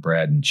potatoes and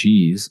bread and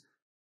cheese.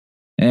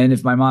 And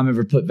if my mom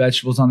ever put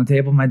vegetables on the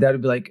table, my dad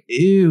would be like,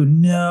 ew,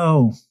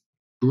 no,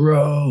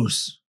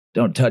 gross.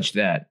 Don't touch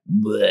that.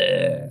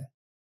 Bleh.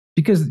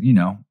 Because,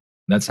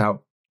 that's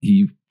how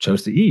he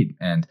chose to eat.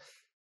 And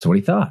that's what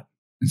he thought.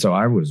 And so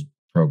I was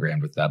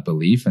programmed with that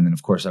belief. And then,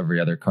 of course, every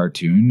other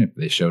cartoon, if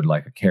they showed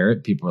like a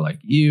carrot, people were like,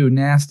 ew,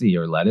 nasty,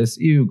 or lettuce,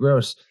 ew,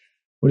 gross.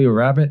 What are you, a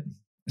rabbit?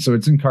 So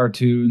it's in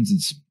cartoons,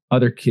 it's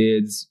other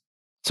kids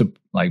to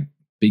like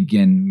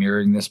begin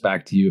mirroring this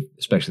back to you,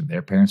 especially if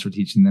their parents were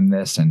teaching them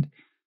this. And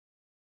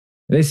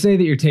they say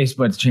that your taste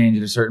buds change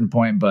at a certain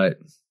point, but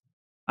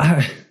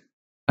I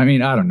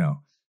don't know.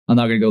 I'm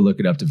not going to go look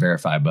it up to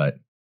verify, but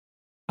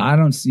I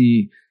don't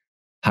see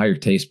how your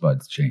taste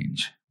buds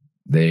change.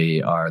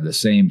 They are the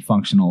same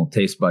functional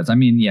taste buds. I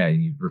mean, yeah,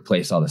 you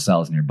replace all the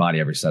cells in your body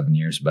every 7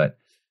 years, but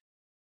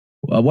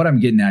what I'm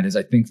getting at is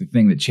I think the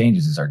thing that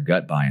changes is our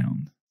gut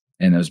biome.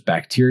 And those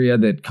bacteria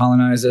that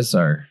colonize us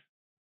are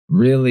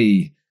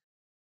really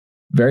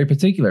very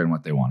particular in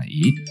what they want to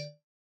eat.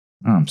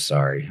 Oh, I'm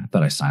sorry. I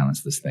thought I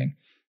silenced this thing.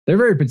 They're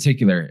very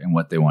particular in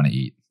what they want to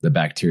eat, the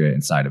bacteria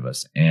inside of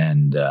us.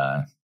 And,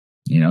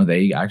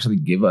 they actually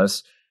give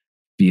us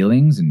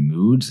feelings and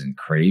moods and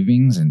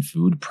cravings and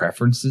food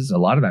preferences. A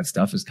lot of that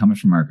stuff is coming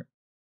from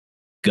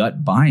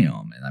gut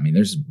biome. And I mean,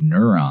 there's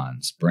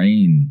neurons,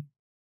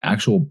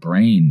 actual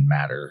brain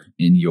matter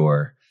in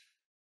your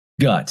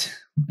gut,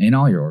 in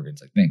all your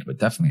organs, I think, but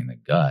definitely in the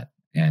gut.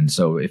 And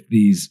so if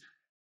these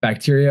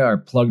bacteria are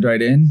plugged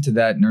right into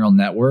that neural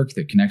network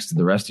that connects to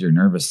the rest of your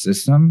nervous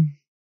system,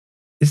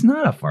 it's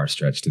not a far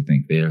stretch to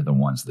think they are the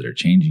ones that are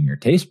changing your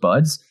taste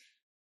buds.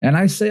 And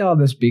I say all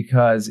this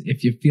because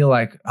if you feel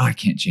like, oh, I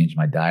can't change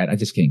my diet, I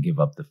just can't give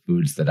up the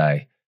foods that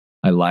I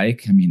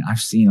like. I mean,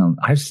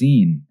 I've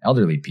seen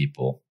elderly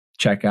people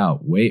check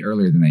out way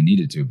earlier than they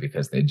needed to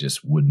because they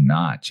just would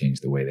not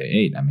change the way they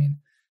ate. I mean,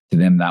 to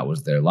them, that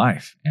was their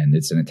life. And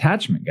it's an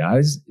attachment,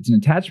 guys. It's an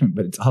attachment,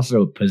 but it's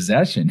also a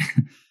possession.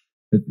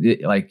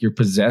 Like you're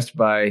possessed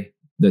by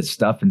the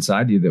stuff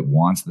inside you that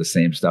wants the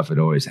same stuff it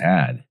always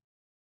had.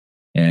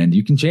 And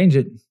you can change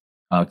it.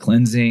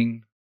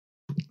 Cleansing.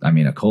 I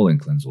mean, a colon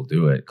cleanse will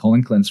do it.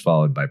 Colon cleanse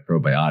followed by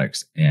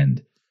probiotics,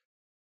 and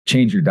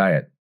change your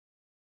diet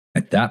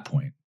at that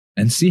point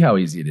and see how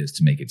easy it is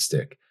to make it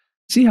stick.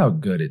 See how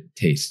good it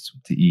tastes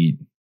to eat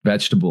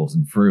vegetables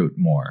and fruit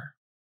more.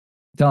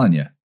 I'm telling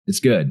you, it's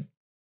good.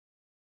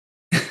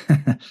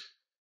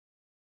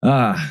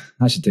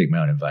 I should take my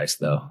own advice,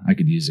 though. I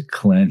could use a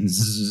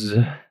cleanse.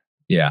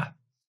 Yeah.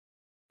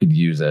 Could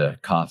use a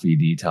coffee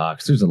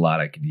detox. There's a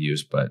lot I could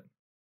use, but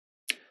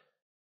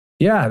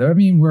yeah, I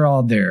mean, we're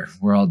all there.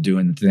 We're all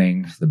doing the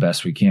thing the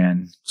best we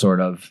can,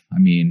 sort of. I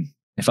mean,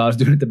 if I was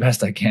doing it the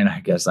best I can, I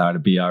guess I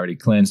would be already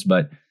cleansed.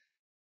 But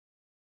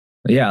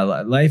yeah,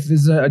 life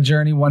is a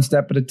journey one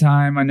step at a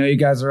time. I know you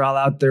guys are all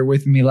out there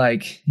with me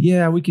like,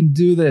 yeah, we can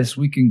do this.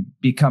 We can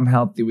become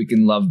healthy. We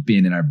can love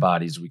being in our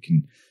bodies. We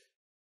can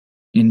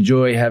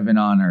enjoy heaven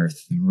on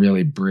earth and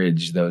really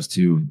bridge those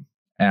two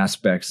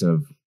aspects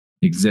of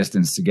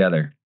existence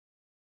together.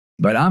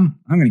 But I'm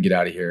going to get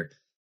out of here.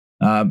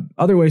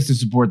 Other ways to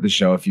support the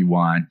show, if you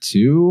want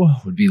to,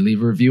 would be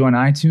leave a review on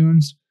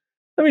iTunes.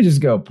 Let me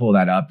just go pull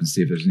that up and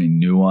see if there's any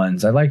new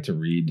ones. I like to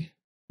read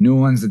new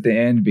ones at the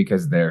end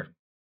because they're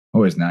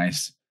always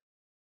nice.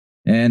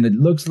 And it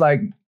looks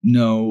like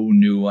no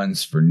new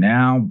ones for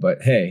now,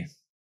 but hey,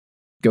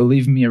 go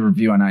leave me a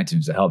review on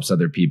iTunes. It helps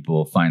other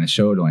people find the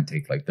show. It only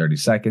takes like 30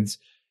 seconds.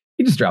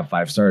 You just drop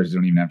 5 stars. You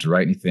don't even have to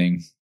write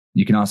anything.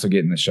 You can also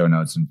get in the show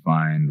notes and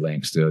find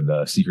links to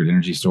the Secret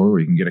Energy Store where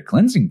you can get a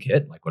cleansing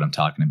kit, like what I'm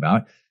talking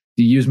about. If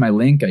you use my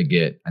link, I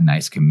get a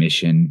nice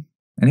commission.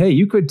 And hey,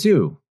 you could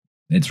too.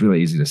 It's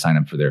really easy to sign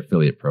up for their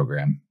affiliate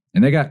program.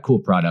 And they got cool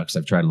products.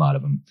 I've tried a lot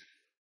of them.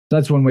 So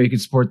that's one way you can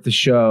support the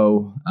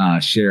show.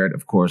 Share it,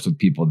 of course, with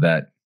people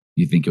that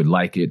you think would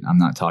like it. I'm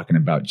not talking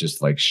about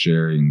just like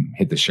sharing,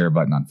 hit the share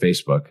button on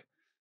Facebook.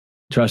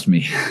 Trust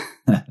me,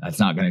 that's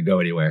not going to go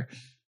anywhere.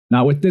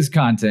 Not with this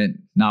content,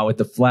 not with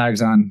the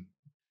flags on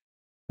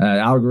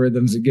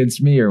algorithms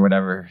against me or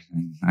whatever.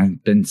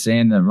 I've been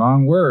saying the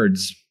wrong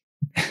words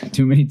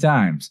too many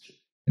times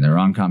in the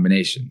wrong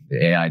combination.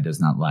 The AI does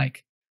not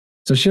like.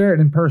 So share it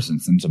in person.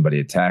 Send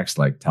somebody a text,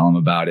 like tell them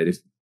about it.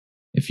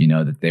 If you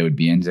know that they would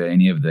be into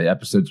any of the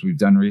episodes we've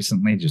done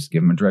recently, just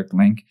give them a direct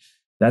link.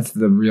 That's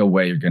the real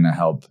way you're going to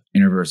help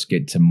INNERVESE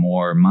get to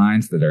more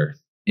minds that are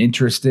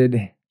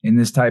interested in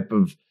this type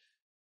of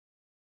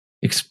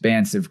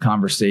expansive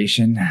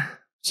conversation.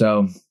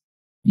 So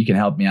you can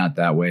help me out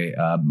that way.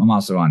 I'm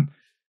also on,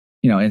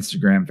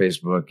 Instagram,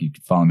 Facebook. You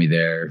can follow me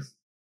there,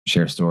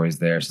 share stories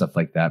there, stuff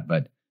like that.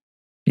 But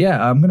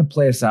yeah, I'm going to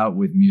play us out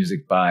with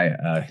music by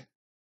a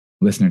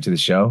listener to the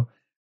show.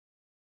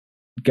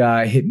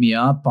 Guy hit me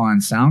up on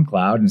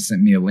SoundCloud and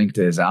sent me a link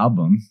to his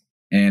album,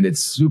 and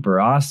it's super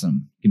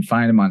awesome. You can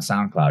find him on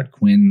SoundCloud,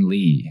 Quinn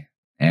Lee.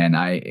 And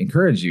I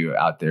encourage you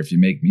out there, if you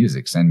make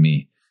music, send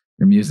me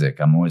your music.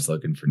 I'm always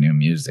looking for new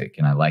music,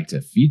 and I like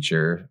to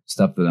feature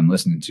stuff that I'm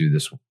listening to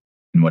this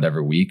in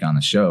whatever week on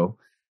the show,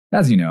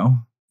 as you know,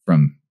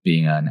 from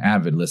being an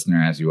avid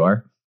listener as you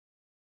are.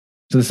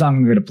 So the song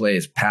I'm going to play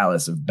is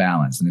Palace of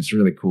Balance, and it's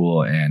really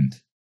cool. And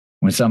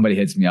when somebody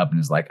hits me up and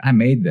is like, I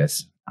made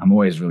this, I'm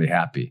always really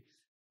happy.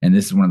 And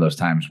this is one of those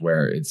times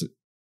where it's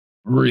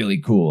really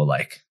cool.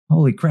 Like,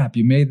 holy crap,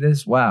 you made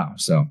this? Wow.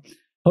 So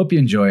hope you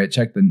enjoy it.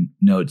 Check the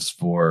notes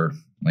for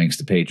links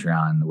to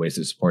Patreon, the ways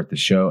to support the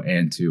show,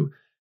 and to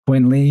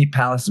Quinn Lee,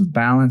 Palace of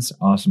Balance.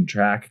 Awesome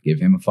track. Give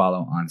him a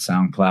follow on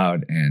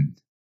SoundCloud. And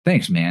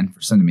thanks, man,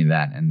 for sending me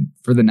that and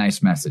for the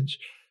nice message.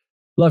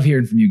 Love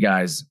hearing from you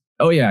guys.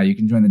 Oh, yeah, you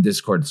can join the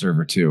Discord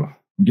server too.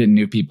 We're getting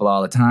new people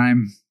all the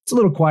time. It's a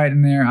little quiet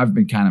in there. I've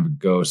been kind of a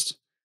ghost.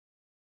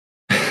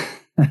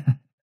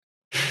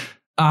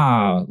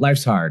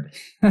 Life's hard.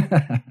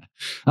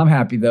 I'm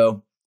happy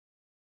though.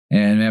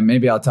 And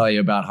maybe I'll tell you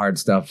about hard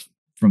stuff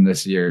from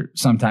this year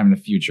sometime in the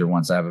future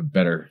once I have a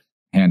better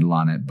handle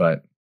on it.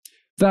 But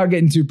without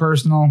getting too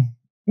personal,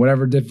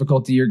 whatever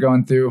difficulty you're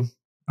going through,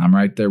 I'm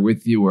right there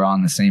with you. We're all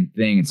in the same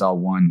thing. It's all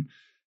one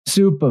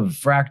soup of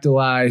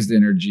fractalized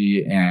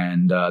energy.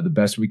 And the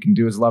best we can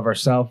do is love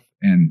ourselves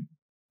and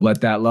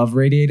let that love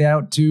radiate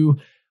out to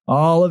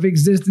all of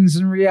existence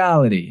and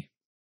reality.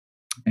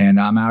 And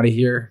I'm out of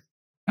here.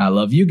 I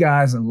love you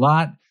guys a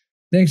lot.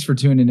 Thanks for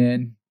tuning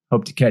in.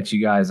 Hope to catch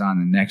you guys on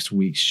the next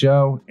week's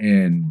show.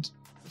 And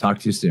Talk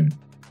to you soon.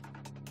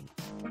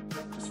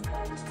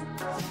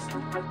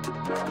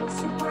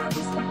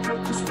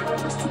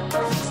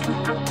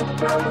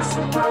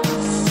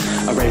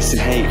 Erasing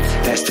hate,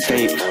 that's the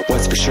fate.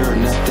 What's for sure,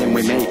 nothing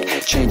we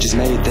make. Change is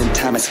made, then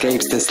time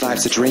escapes. This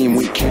life's a dream,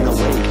 we can't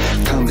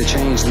awake. Come to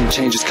change, then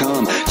changes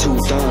come. Two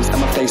thumbs,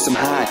 I'ma face them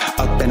high.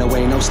 Up and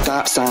away, no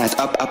stop signs.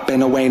 Up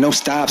and away, no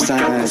stop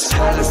signs. We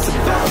got this palace of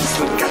balance,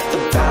 we got the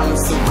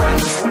balance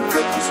around us.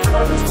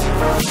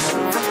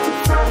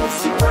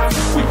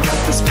 We got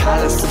this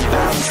palace of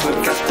balance, we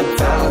got the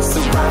balance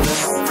around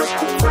us.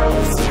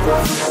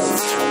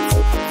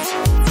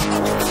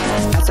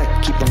 As I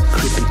keep on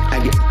creeping, I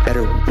get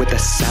better with the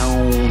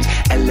sound.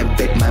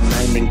 Elevate my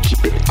mind and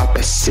keep it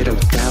opposite of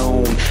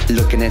down.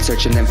 Looking and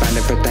searching and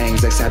finding for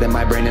things exciting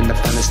my brain in the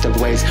funnest of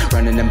ways.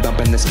 Running and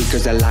bumping the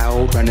speakers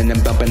aloud. Running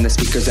and bumping the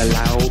speakers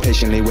aloud.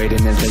 Patiently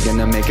waiting and thinking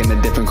of making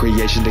a different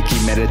creation. To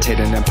keep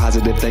meditating and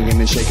positive thinking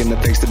and shaking the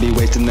things to be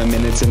wasting the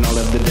minutes and all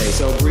of the day.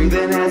 So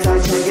breathing as I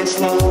take it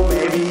slow.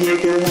 Maybe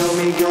it could help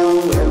me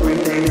go.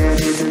 Everything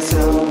that isn't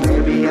so.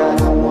 Maybe I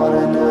don't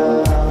wanna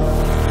know.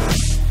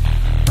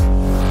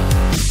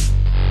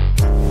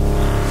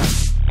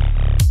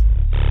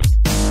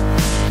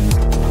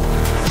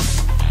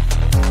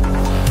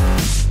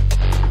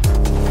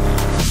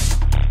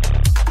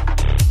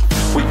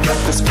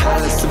 This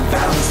palace of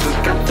balance,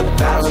 look at the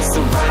balance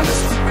around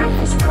us.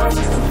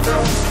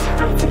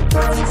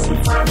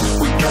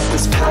 We got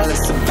this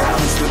palace of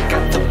balance, look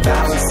at the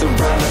balance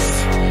around us.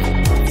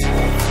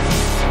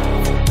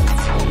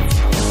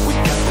 We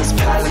got this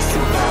palace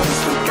of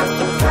balance, look at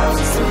the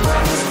balance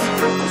around us.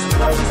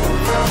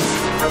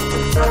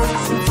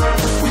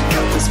 We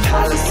got this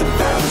palace of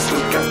balance,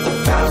 look at the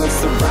balance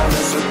around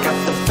us. Look at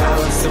the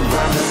balance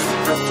around us.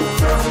 Look at the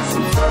balance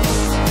around us.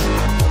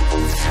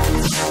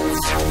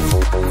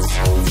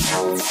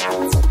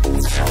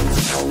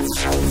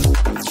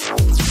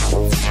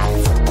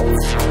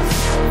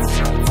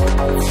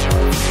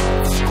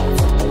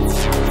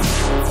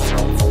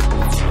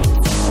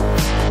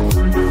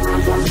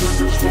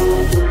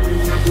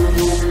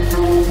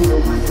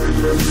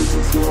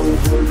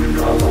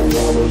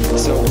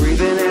 So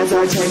breathing as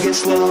I take it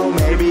slow,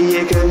 maybe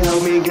it could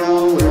help me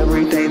go.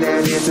 Everything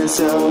that isn't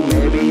so,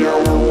 maybe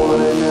I don't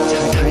wanna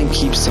know. Time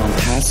keeps on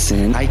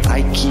passing, I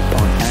keep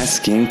on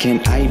asking, can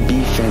I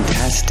be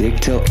fantastic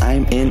till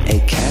I'm in a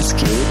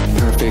casket?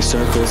 Perfect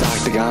circles,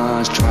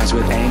 octagons, tries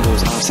with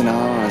angles, offs and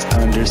ons,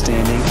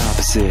 understanding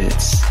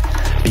opposites.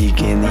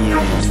 Begin the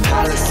end.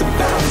 Palace of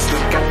balance,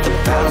 look at the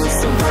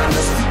balance around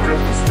us.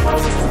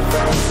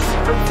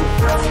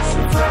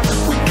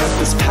 We got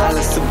this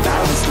palace of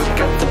balance, look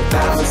at the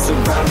balance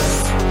around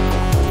us.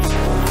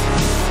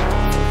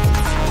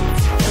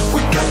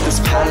 We got this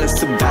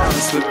palace of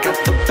balance, look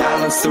at the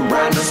balance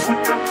around us. We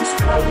got this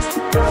palace of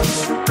balance,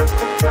 look at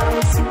the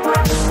balance around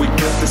us. We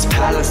got this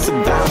palace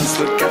of balance,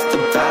 look at the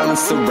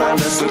balance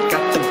around us. Look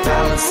at the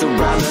balance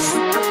around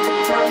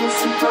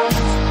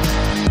us.